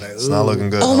Yeah, like, it's not ooh. looking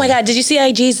good. Oh my God! Did you see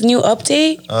IG's new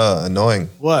update? Annoying.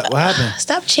 What happened?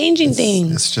 Stop changing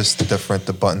things. It's just different.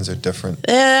 The buttons are different.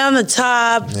 They're on the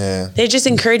top. Yeah. They're just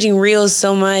encouraging reels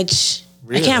so much.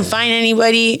 I can't find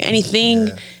anything.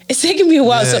 Yeah. It's taking me a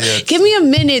while. Yeah, so yeah. give me a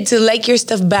minute to like your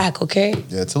stuff back, okay?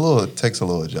 Yeah, it takes a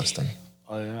little adjusting.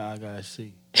 Oh yeah, I gotta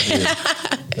see.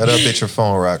 Gotta update your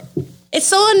phone, Rock. It's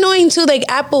so annoying too. Like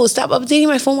Apple, stop updating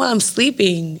my phone while I'm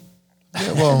sleeping.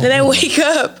 Yeah, well, Then I wake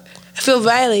up, I feel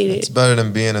violated. it's better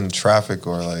than being in traffic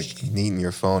or like needing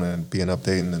your phone and being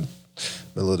updating in the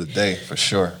middle of the day for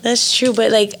sure. That's true,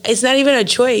 but like it's not even a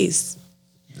choice.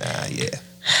 Nah, yeah.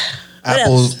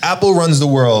 else? Apple runs the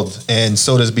world, and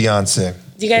so does Beyonce.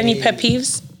 Do you got any pet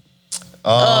peeves?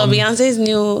 Beyonce's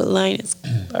new line is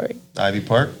alright. Ivy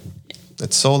Park.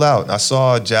 It's sold out. I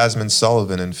saw Jasmine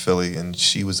Sullivan in Philly, and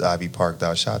she was Ivy Parked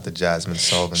out. Shout out to Jasmine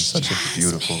Sullivan, such a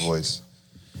beautiful voice.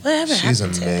 Whatever. She's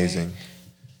happened to her? amazing.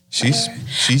 She bust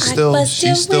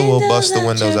still your will bust the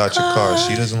windows windows out your car.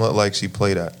 She doesn't look like she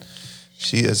played that.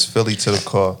 She is Philly to the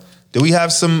core. Do we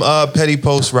have some petty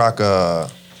post rock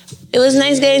It was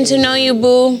nice getting to know you,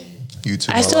 boo.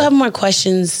 YouTube? I still have more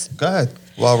questions. Go ahead.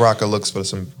 While Rocka looks for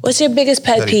some What's your biggest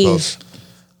pet petty peeve? posts.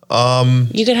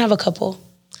 You can have a couple.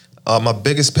 My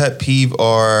biggest pet peeve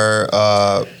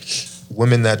are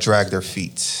women that drag their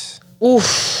feet.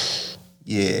 Oof.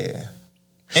 Yeah.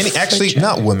 Actually,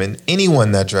 not women.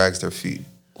 Anyone that drags their feet.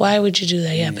 Why would you do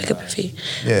that? Yeah, pick up your feet.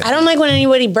 Yeah. I don't like when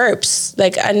anybody burps.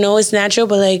 Like, I know it's natural,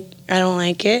 but like, I don't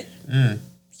like it.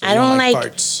 I don't like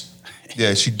farts.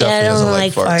 Yeah, she I definitely don't doesn't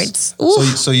like like farts.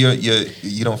 farts. So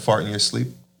you don't fart in your sleep?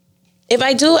 If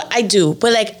I do, I do.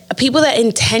 But like people that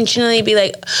intentionally be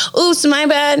like, "Oops, my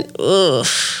bad."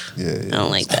 Oof. Yeah. I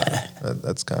don't like that.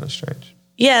 That's kind of strange.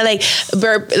 Yeah, like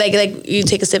burp, like you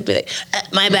take a sip, be like,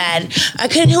 "My bad. I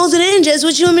couldn't hold it in. Just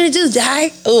what you want me to do,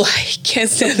 die?" Oh, I can't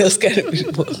stand those kind of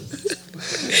people.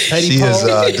 She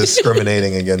is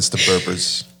discriminating against the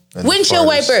burpers. and the Windshield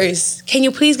farters. wipers. Can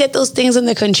you please get those things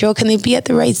under control? Can they be at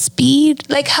the right speed?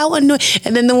 Like how annoying.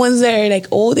 And then the ones that are like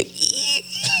old.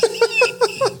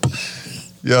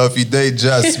 Yo, if you date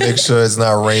Jess, make sure it's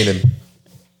not raining.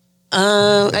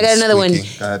 I got another one.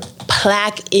 Squeaking. Go ahead.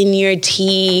 Plaque in your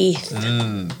teeth.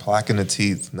 Plaque in the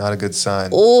teeth, not a good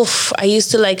sign. Oof. I used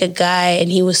to like a guy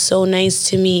and he was so nice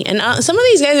to me. And some of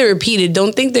these guys are repeated.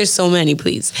 Don't think there's so many,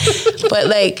 please. But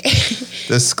like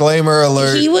Disclaimer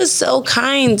alert. he was so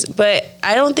kind, but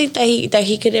I don't think that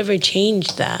he could ever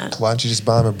change that. Why don't you just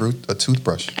buy him a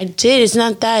toothbrush? I did. It's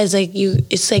not that. It's like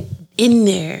it's like in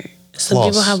there. Some Floss.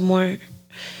 people have more.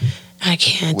 I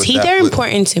can't. Would Teeth that- are would-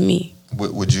 important to me.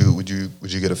 Would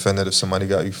you get offended if somebody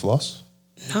got you floss?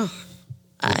 No.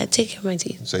 I take care of my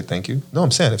teeth. Say thank you. No,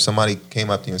 I'm saying if somebody came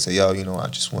up to you and said, "Yo, I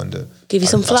just wanted to Give you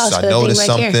some floss I for the noticed thing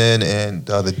right something, and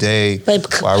the other day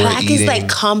But while we're plaque is eating, like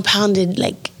compounded.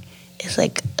 Like it's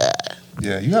like.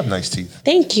 yeah, you have nice teeth.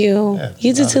 Thank you. Yeah,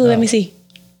 You do not too. at Let all. me see.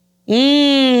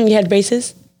 You had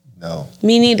braces? No,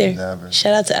 Me neither. Never.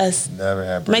 Shout out to us. never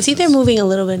had. My teeth are braces. moving a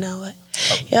little bit now. But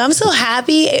yeah, I'm so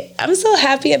happy. I'm so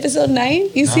happy. Episode 9.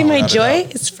 You see my without a joy?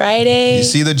 doubt. It's Friday. You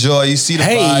see the joy. You see the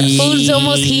Hey. vibes. Food's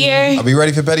almost here. Are we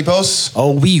ready for petty posts?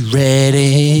 Oh, we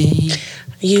ready?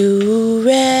 You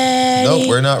ready? Nope,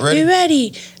 we're not ready. You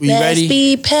ready? We Let's ready?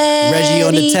 be petty. Reggie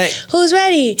on the tech. Who's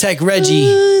ready? Tech Reggie.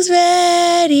 Who's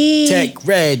ready? Tech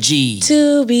Reggie.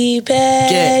 To be petty.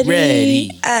 Get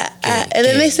ready. And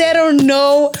then they say I don't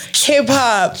know hip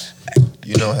hop.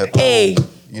 You know hip hop. Hey.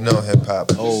 You know hip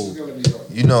hop. Oh,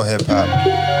 You know hip hop.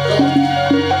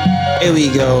 here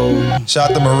we go. Shout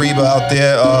out to Mariba out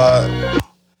there.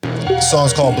 The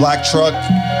song's called Black Truck.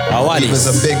 Oh, what Mariba's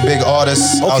is? a big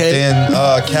artist out Okay. there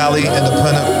in Cali,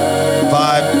 independent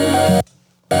vibe.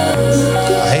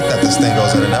 I hate that this thing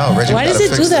goes in and out. Reggie, Why we does gotta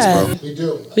it fix do this, that? bro. We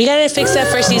do. We gotta fix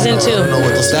that for season I don't know 2. what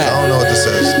this is. I don't know what this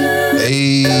is.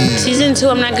 Hey. Season 2,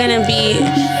 I'm not gonna be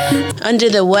under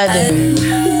the weather.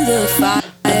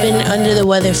 I've been under the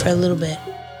weather for a little bit.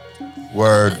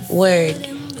 Word. Word.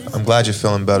 I'm glad you're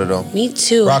feeling better though. Me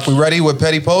too. Rock, we ready with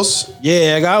petty posts?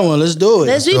 Yeah, I got one. Let's do it.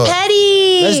 Let's be do it.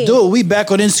 petty. Let's do it. We back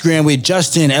on Instagram with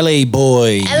Justin LA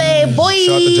Boy. LA boy.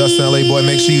 Shout out to Justin LA Boy.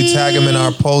 Make sure you tag him in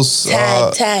our posts.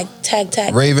 Tag.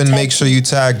 Raven, tag. make sure you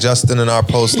tag Justin in our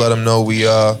posts. Let him know we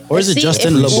Or is it See,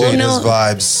 Justin if- appreciate LaBoy? no. his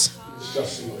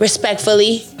vibes.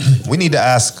 Respectfully, We need to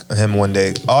ask him one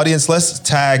day. Audience, let's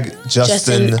tag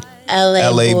Justin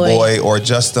LA Boy or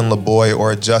Justin LaBoy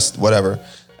or just whatever.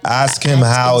 Ask him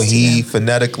how he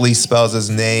phonetically spells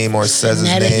his name or says his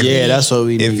Phonetically. name. Yeah, that's what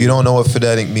we need. If you don't know what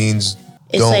phonetic means,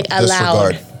 It's don't like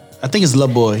disregard. allowed. I think it's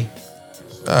LaBoy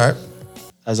All right.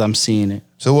 as I'm seeing it.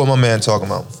 So what my man talking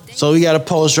about? So we got a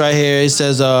post right here. It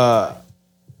says,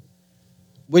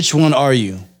 which one are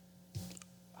you?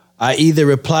 I either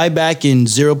reply back in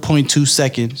 0.2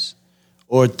 seconds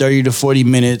or 30 to 40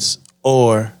 minutes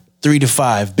or 3 to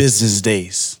 5 business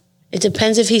days. it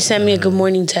depends if he sent me a good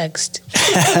morning text.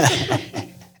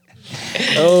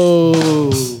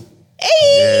 Oh.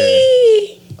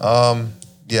 Hey.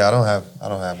 Yeah, I don't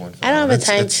have one. For I don't have a him.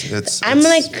 time. It's I'm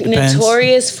like depends.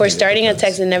 notorious for starting a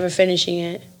text and never finishing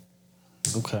it.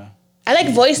 Okay. I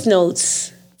like voice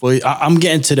notes. Well, I'm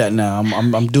getting to that now.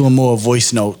 I'm doing more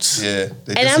voice notes. yeah,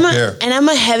 they And disappear. I'm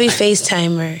a heavy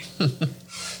FaceTimer.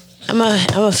 I'm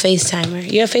a FaceTimer.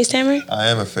 You a FaceTimer? I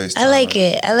am a FaceTime. I like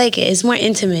it. It's more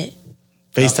intimate.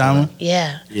 FaceTime?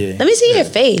 Yeah. Yeah. Let me see your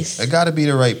face. It got to be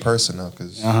the right person though,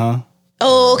 because Uh-huh.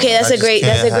 Oh, okay. That's a great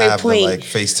point. Like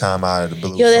FaceTime out of the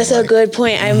blue. Yo, that's from, a like, good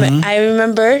point. I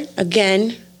remember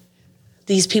again.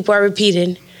 These people are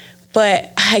repeating,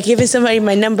 but I given somebody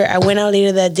my number. I went out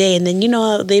later that day, and then you know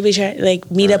how they be trying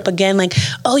like meet up again. Like,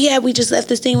 oh yeah, we just left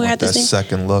this thing. We're at That this thing.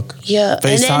 second look. Yeah,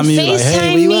 FaceTime and then you, like, hey, FaceTime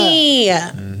where you me.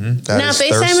 That Nah, is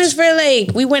FaceTime thirst. is for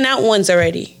like we went out once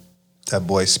already, That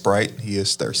boy Sprite. He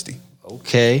is thirsty.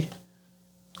 Okay.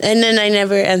 and then I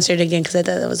never answered again because I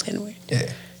thought that was kind of weird.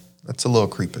 Yeah, that's a little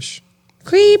creepish.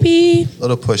 Creepy. A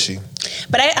little pushy.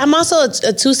 But I'm also a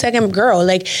 2-second girl.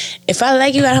 Like, if I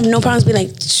like you, I have no problems being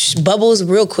like, shh, bubbles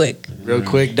real quick. Real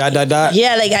quick, dot.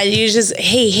 Yeah, like you just,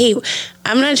 hey,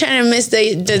 I'm not trying to miss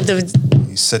the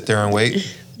You sit there and wait.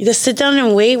 just sit down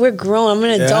and wait. We're grown. I'm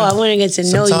an adult. I want to get to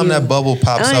know you. Sometimes that bubble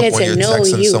pops I wanna up get when to you're know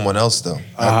texting you. someone else, though.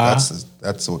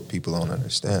 That's what people don't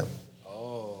understand.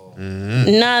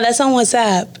 Nah, that's on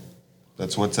WhatsApp.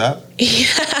 That's WhatsApp?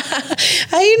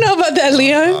 How you know about that,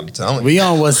 Leon? I'm telling you. We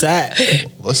on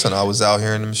WhatsApp. Listen, I was out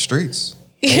here in them streets.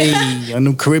 Hey, on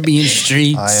them Caribbean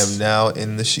streets. I am now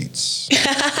in the sheets.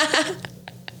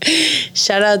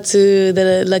 Shout out to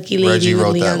the lucky lady Reggie with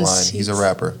wrote that Leon's line. He's a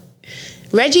rapper.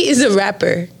 Reggie is a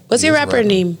rapper. What's your He's a rapper rapper.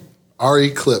 name?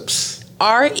 Ari Clips.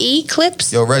 R.E.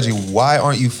 Clips? Yo, Reggie, why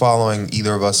aren't you following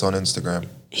either of us on Instagram?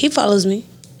 He follows me.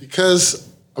 Because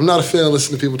I'm not a fan of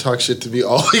listening to people talk shit to me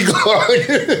all week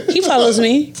long. He follows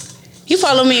me. You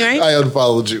follow me, right? I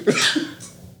unfollowed you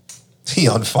He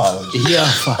unfollowed you. Yeah.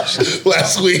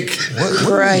 last week.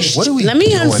 Crushed. What are we Let me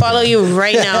doing? unfollow you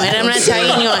right now, and I'm not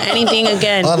tagging you on anything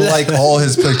again. Unlike all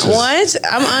his pictures. What?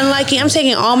 I'm unliking. I'm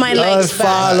taking all my likes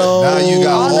back. Now you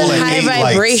got All the like high 8 likes.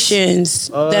 vibrations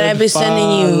that I've been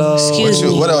sending you. Unfollow. Excuse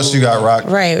me. What else you got, Rock?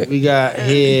 Right. We got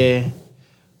here.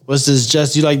 What's this?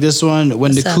 Just you like this one?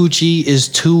 When What's the up? coochie is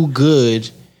too good,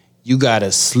 you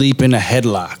gotta sleep in a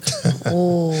headlock.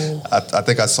 Oh. I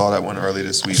think I saw that one early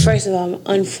this week. First of all, I'm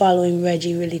unfollowing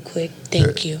Reggie really quick.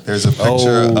 Thank you. There's a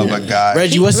picture of a guy.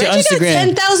 Reggie, what's your Reggie got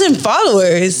Instagram? 10,000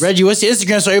 followers. Reggie, what's your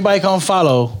Instagram so everybody come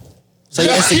follow? Say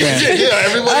your Instagram. Yeah,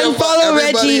 everybody Unfollow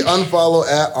Reggie. Unfollow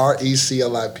at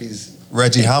RECLIPZ.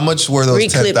 Reggie, how much were those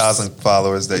Reclips. 10,000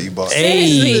 followers that you bought? Hey,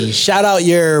 Seriously. shout out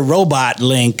your robot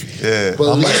link. Yeah.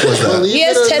 How much was that? He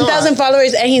has 10,000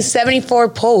 followers and he's 74 I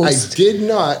posts. did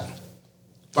not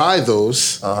buy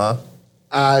those. Uh-huh.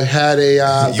 I had a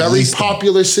You very leased them.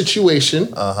 popular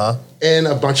situation, Uh-huh. and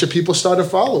a bunch of people started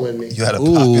following me. You had a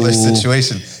popular Ooh.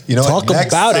 situation. You know Talk what? Next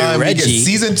about it, time we get Reggie.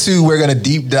 season 2, we're going to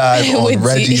deep dive on With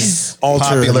Reggie's Altered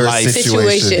popular life.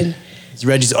 situation. It's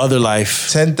Reggie's other life.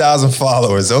 10,000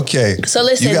 followers. Okay. So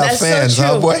listen, you got that's so fans,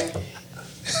 huh, true. boy?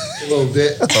 A little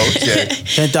bit. Okay.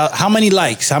 10,000. How many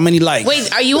likes? How many likes?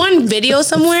 Wait, are you on video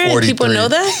somewhere? 43. People know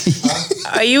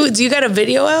that? Do you got a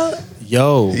video out?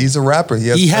 Yo, He's a rapper.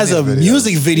 he has a plenty of videos.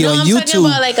 music video No, on I'm YouTube. talking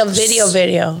about like a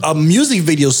video. A music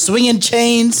video, swinging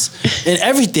chains and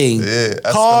everything. Yeah,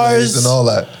 that's Cars and all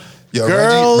that. Yo,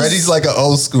 girls. Reggie's like an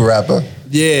old school rapper.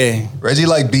 Yeah. Reggie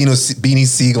like Beanie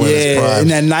Siegel in his Yeah, prime. in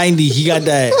that 90, he got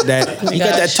that he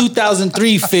got that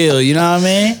 2003 feel, you know what I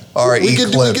mean? R.E. We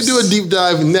could Clips. do a deep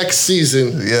dive next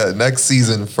season. Yeah, next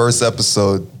season, first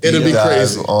episode. It'll deep be dive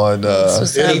crazy. on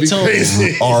It'll be tuned.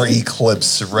 crazy. R.E.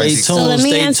 Clips. Reggie. tuned. So let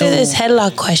me Stay answer tuned. this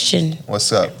headlock question.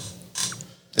 What's up?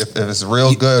 If it's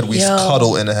real good, we Yo.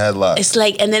 cuddle in a headlock. It's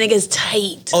like, and then it gets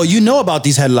tight. Oh, you know about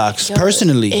these headlocks Yo,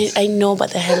 personally. I know about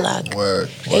the headlock. Word.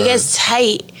 It gets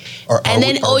tight. Are And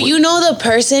then, you know the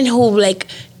person who like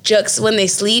jerks when they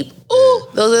sleep? Ooh,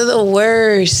 those are the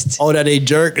worst. Oh, that they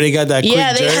jerk. They got that quick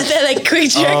Yeah, they jerk. have that like quick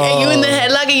jerk and you in the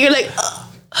headlock and you're like,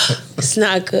 it's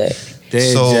not good.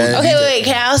 Dead So- jerk. Okay, wait,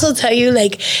 can I also tell you,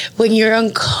 like, when you're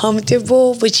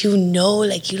uncomfortable, but you know,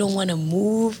 like, you don't want to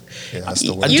move? Yeah, that's the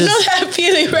You worst. know that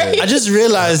feeling, right? I just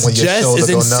realized When your Jess shoulder is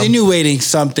go numb. insinuating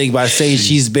something by saying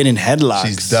she's been in headlocks.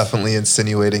 She's definitely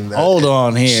insinuating that. Hold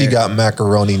on here. She got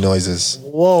macaroni noises.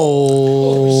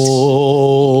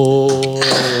 Whoa.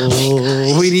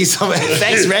 We need some.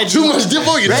 Thanks, Reggie. Too much dip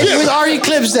on your Reggie, chip. with already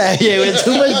clips that. Yeah, with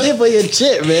too much dip on your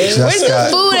chip, man. Just Where's the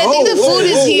got- food? I think the food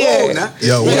is here.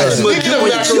 Yo, word. Speaking of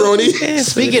macaroni,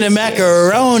 Speaking of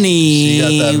macaroni,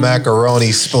 She got that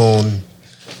macaroni spoon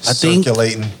I think-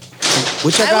 circulating.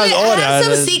 which I I got have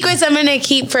some order. secrets I'm gonna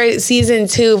keep for season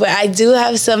 2, but I do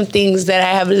have some things that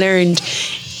I have learned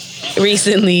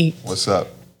recently. What's up?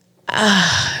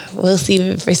 We'll see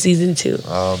it for season 2.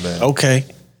 Oh, man. Okay.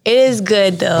 It is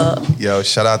good though. Yo,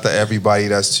 shout out to everybody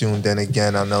that's tuned in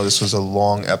again. I know this was a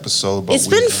long episode, but It's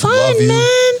we been fun, love you.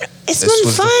 man. It's This been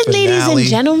was the fun, ladies finale. and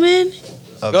gentlemen.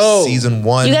 Of Go. season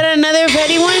 1. You got another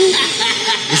petty one?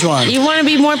 Which one? You want to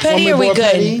be more petty or we more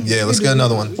good? petty? Yeah, let's get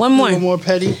another one. One more. One more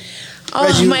petty. Oh,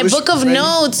 Reggie, my which- book of Reggie?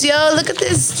 notes, yo! Look at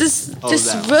this that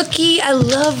one. rookie. I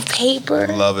love paper.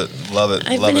 Love it. Love it.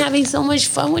 I've love been it. having so much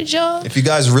fun with y'all. If you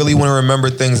guys really want to remember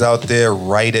things out there,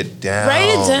 write it down. Write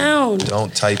it down.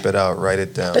 Don't type it out. Write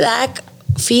it down. Black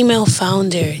female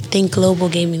founder, Think Global,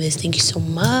 gave me this. Thank you so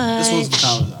much. This one's the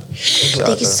time.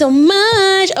 Thank you so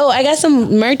much. Oh, I got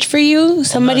some merch for you.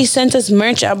 Somebody sent us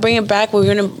merch. I'll bring it back.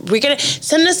 We're gonna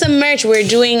send us some merch. We're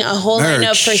doing a whole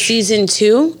lineup for season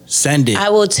 2. Send it. I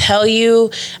will tell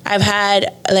you, I've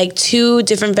had like 2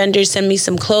 different vendors send me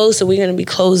some clothes, so we're gonna be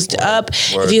closed up.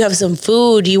 Word. If you have some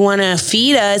food, you wanna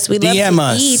feed us, we love DM to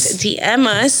us. eat. DM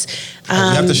us. We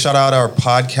have to shout out our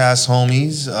podcast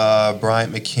homies,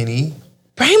 Bryant McKinney,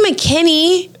 Brian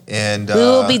McKinney. and We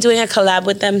will be doing a collab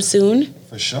with them soon.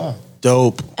 for sure.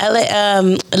 Dope.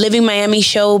 Living Miami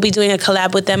show will be doing a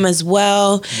collab with them as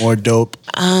well. More dope.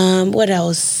 What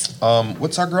else?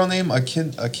 What's our girl name?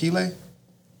 Akile?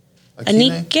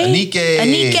 Anike? Anike.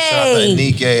 Anike. Shout out to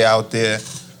Anike out there,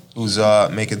 who's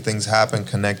making things happen,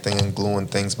 connecting and gluing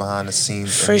things behind the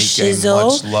scenes. For Anike,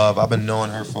 shizzle. much love. I've been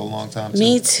knowing her for a long time.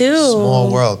 Me too.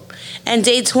 Small world. And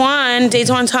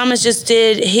Daytwan Thomas just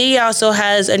did, he also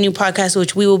has a new podcast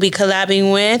which we will be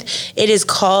collabing with. It is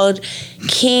called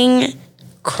King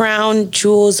Crown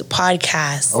Jewels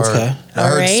Podcast. Okay. I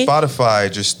heard Alright.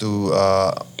 Spotify just threw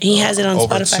He has it on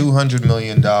over Spotify. $200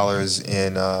 million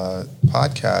in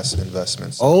podcast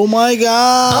investments. Oh my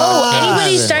God. Oh,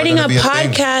 anybody We're starting a gonna be a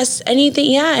thing. podcast,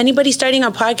 anybody starting a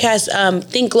podcast,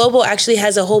 Think Global actually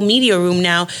has a whole media room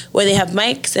now where they have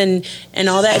mics and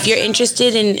all that. If you're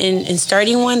interested in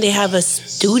starting one, they have a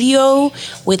studio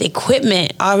with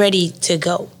equipment already to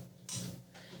go.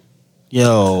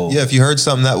 Yo. Yeah, if you heard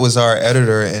something, that was our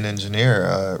editor and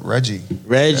engineer, Reggie.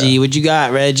 Reggie, what you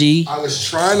got, Reggie? I was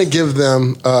trying to give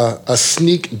them a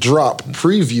sneak drop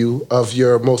preview of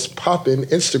your most poppin'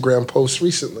 Instagram post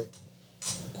recently.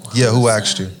 Yeah, who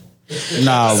asked you?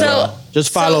 Nah, So- bro.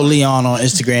 Just follow Leon on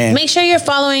Instagram. Make sure you're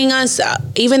following us,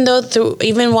 even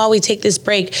while we take this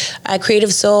break.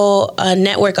 Creative Soul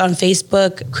Network on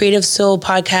Facebook, Creative Soul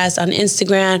Podcast on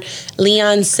Instagram.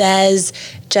 Leon Says,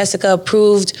 Jessica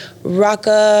Approved,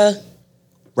 Rocka.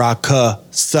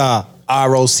 Rockasa.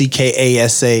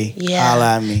 ROCKASA. Yeah.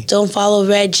 Holla at me. Don't follow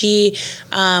Reggie.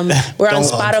 We're on Don't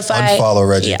Spotify. unfollow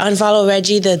Reggie. Yeah, unfollow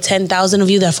Reggie. The 10,000 of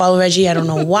you that follow Reggie, I don't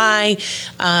know why.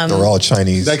 They're all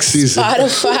Chinese. Next season.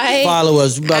 Spotify. Follow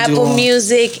us. We about to go Apple on.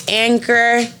 Music,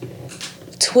 Anchor,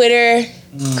 Twitter,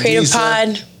 Creative Deezer.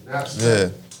 Pod, Yeah.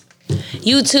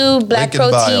 YouTube, Black Link in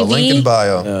Pro bio. Link in TV,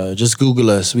 bio. Just Google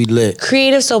us. We lit.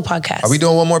 Creative Soul Podcast. Are we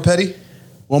doing one more petty?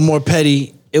 One more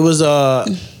petty. It was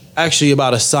actually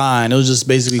about a sign. It was just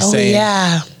basically Oh saying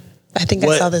yeah, I think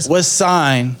I saw this. what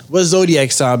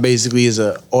zodiac sign basically is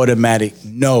a automatic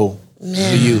no for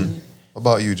you. What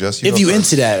about you, Jess? If go you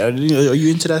first. into that, are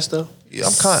you into that stuff? Yeah,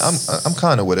 I'm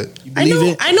kind of with it. You I believe know.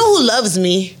 it? I know who loves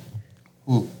me.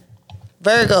 Who?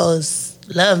 Virgos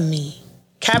love me.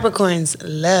 Capricorns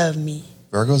love me.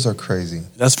 Virgos are crazy.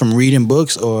 That's from reading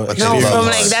books or But No, They love from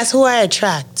hard. like that's who I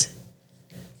attract.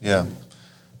 Yeah.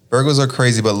 Virgos are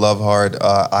crazy but love hard.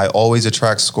 I always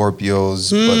attract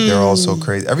Scorpios, but they're also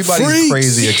crazy. Everybody's Freaks.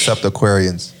 crazy except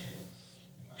Aquarians.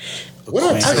 What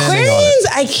up? Standing on Aquarians,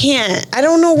 I can't. I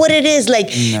don't know what it is. Like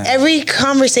every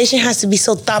conversation has to be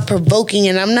so thought provoking,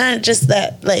 and I'm not just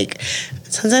that. Like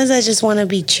sometimes I just want to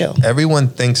be chill. Everyone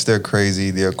thinks they're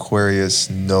crazy. The Aquarius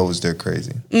knows they're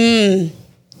crazy.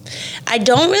 I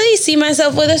don't really see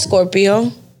myself with a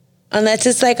Scorpio, unless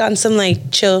it's like on some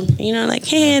like chill. You know, like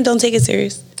hey, don't take it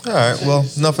serious. All right. Well,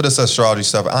 enough of this astrology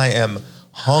stuff. I am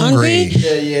hungry.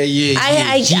 Hungry?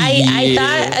 I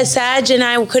thought a Sag and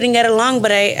I couldn't get along,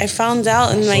 but I found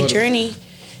out in my journey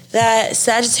that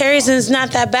Sagittarius is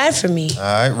not that bad for me. All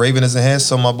right. Raven isn't here,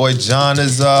 so my boy John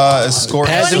is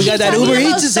Scorpio. Has it? We got that Uber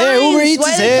Eats is here. Uber Eats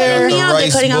is here. The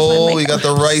rice bowl. We got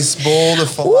the rice bowl, the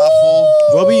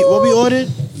falafel. What we ordered?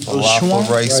 Falafel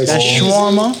rice That bowl.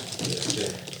 shawarma.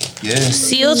 Yeah.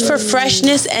 Sealed for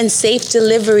freshness and safe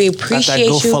delivery. Appreciate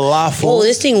good you. falafel. Oh,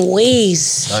 this thing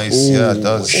weighs. Nice. Yeah, it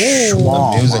does.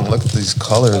 Shawarma. Amusing. Look at these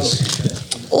colors.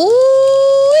 Ooh.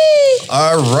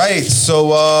 All right.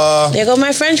 So There go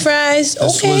my French fries.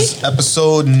 this Okay. was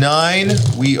episode 9.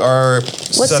 We are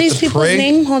What's set these to people's pray.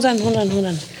 name? Hold on.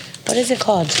 What is it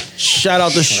called? Shout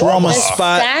out the shawarma The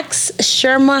spot. Saks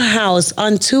Sherma House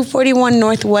on 241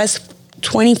 Northwest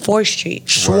 24th Street.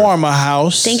 Shawarma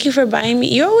house. Thank you for buying me.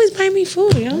 You always buy me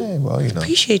food, you know? Hey, well, you know,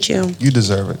 Appreciate you. you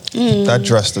deserve it. That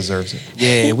dress deserves it.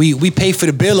 Yeah, we pay for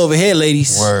the bill over here,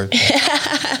 ladies. Word.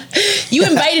 You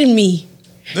invited me.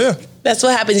 Yeah. That's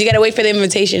what happens. You gotta wait for the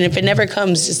invitation. If it never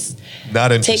comes, just Not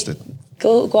take interested.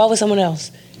 go out with someone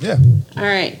else. Yeah. All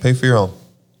right. Pay for your own.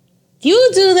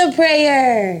 You do the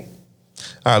prayer.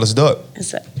 All right, let's do it.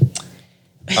 That's it.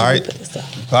 All right.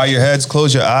 Bow your heads,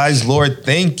 close your eyes. Lord,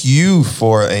 thank you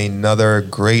for another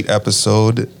great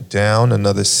episode down,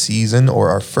 another season, or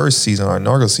our first season, our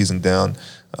inaugural season down.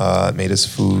 May this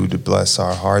food bless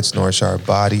our hearts, nourish our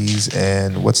bodies.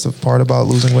 And what's the part about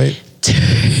losing weight?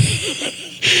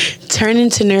 Turn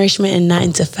into nourishment and not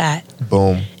into fat.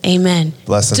 Boom. Amen.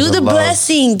 Blessings Do the and love.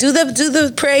 blessing. Do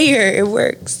the prayer. It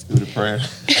works. Do the prayer.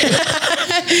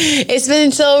 It's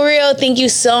been so real. Thank you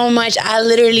so much. I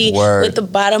literally, Word. with the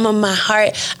bottom of my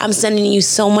heart, I'm sending you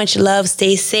so much love.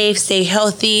 Stay safe. Stay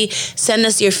healthy. Send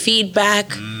us your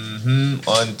feedback.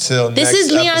 Until This next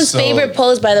is Leon's episode. favorite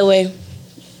pose, by the way.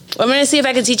 I'm gonna see if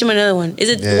I can teach him another one. Is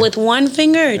it Yeah. with one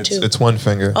finger or two? It's one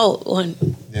finger. Oh, one.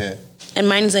 Yeah. And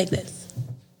mine's like this.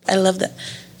 I love that.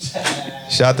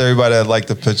 Shout out to everybody that liked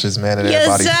the pictures, man, and Yes,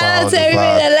 everybody shout out followed to the everybody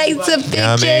vibe. that likes the pictures. You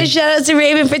know what I mean? Shout out to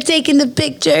Raven for taking the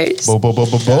pictures. Boom, boom, boom,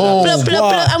 boom, boom. Blah, blah,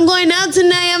 blah. I'm going out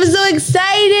tonight. I'm so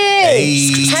excited.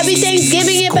 Hey, Happy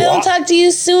Thanksgiving if I don't talk to you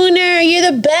sooner.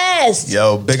 You're the best.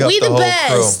 Yo, big up We the the whole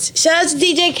best. Shout out to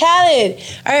DJ Khaled.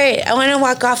 All right, I want to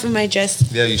walk off in my dress.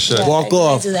 crew. Yeah, you should. Yeah. Walk I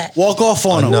off. do that. Walk off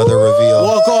on him. Another reveal.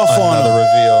 Walk off on Another him.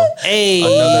 reveal. Hey,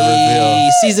 Another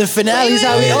reveal. season finale's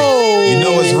how we. Wait, Oh, You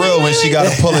know it's real when she got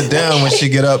to pull it down when she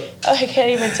get up. Oh, I can't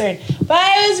even turn.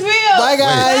 Bye, it was real. Bye,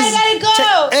 guys. Bye, I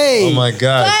gotta go. Hey. Oh my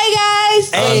God. Bye, guys.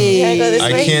 Hey. Can I go this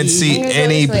I way? can't see I'm gonna go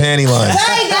any this way. panty lines.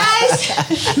 Bye,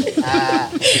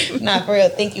 guys. Nah, for real.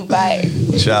 Thank you. Bye.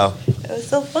 Ciao. It was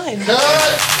so fun. Cut.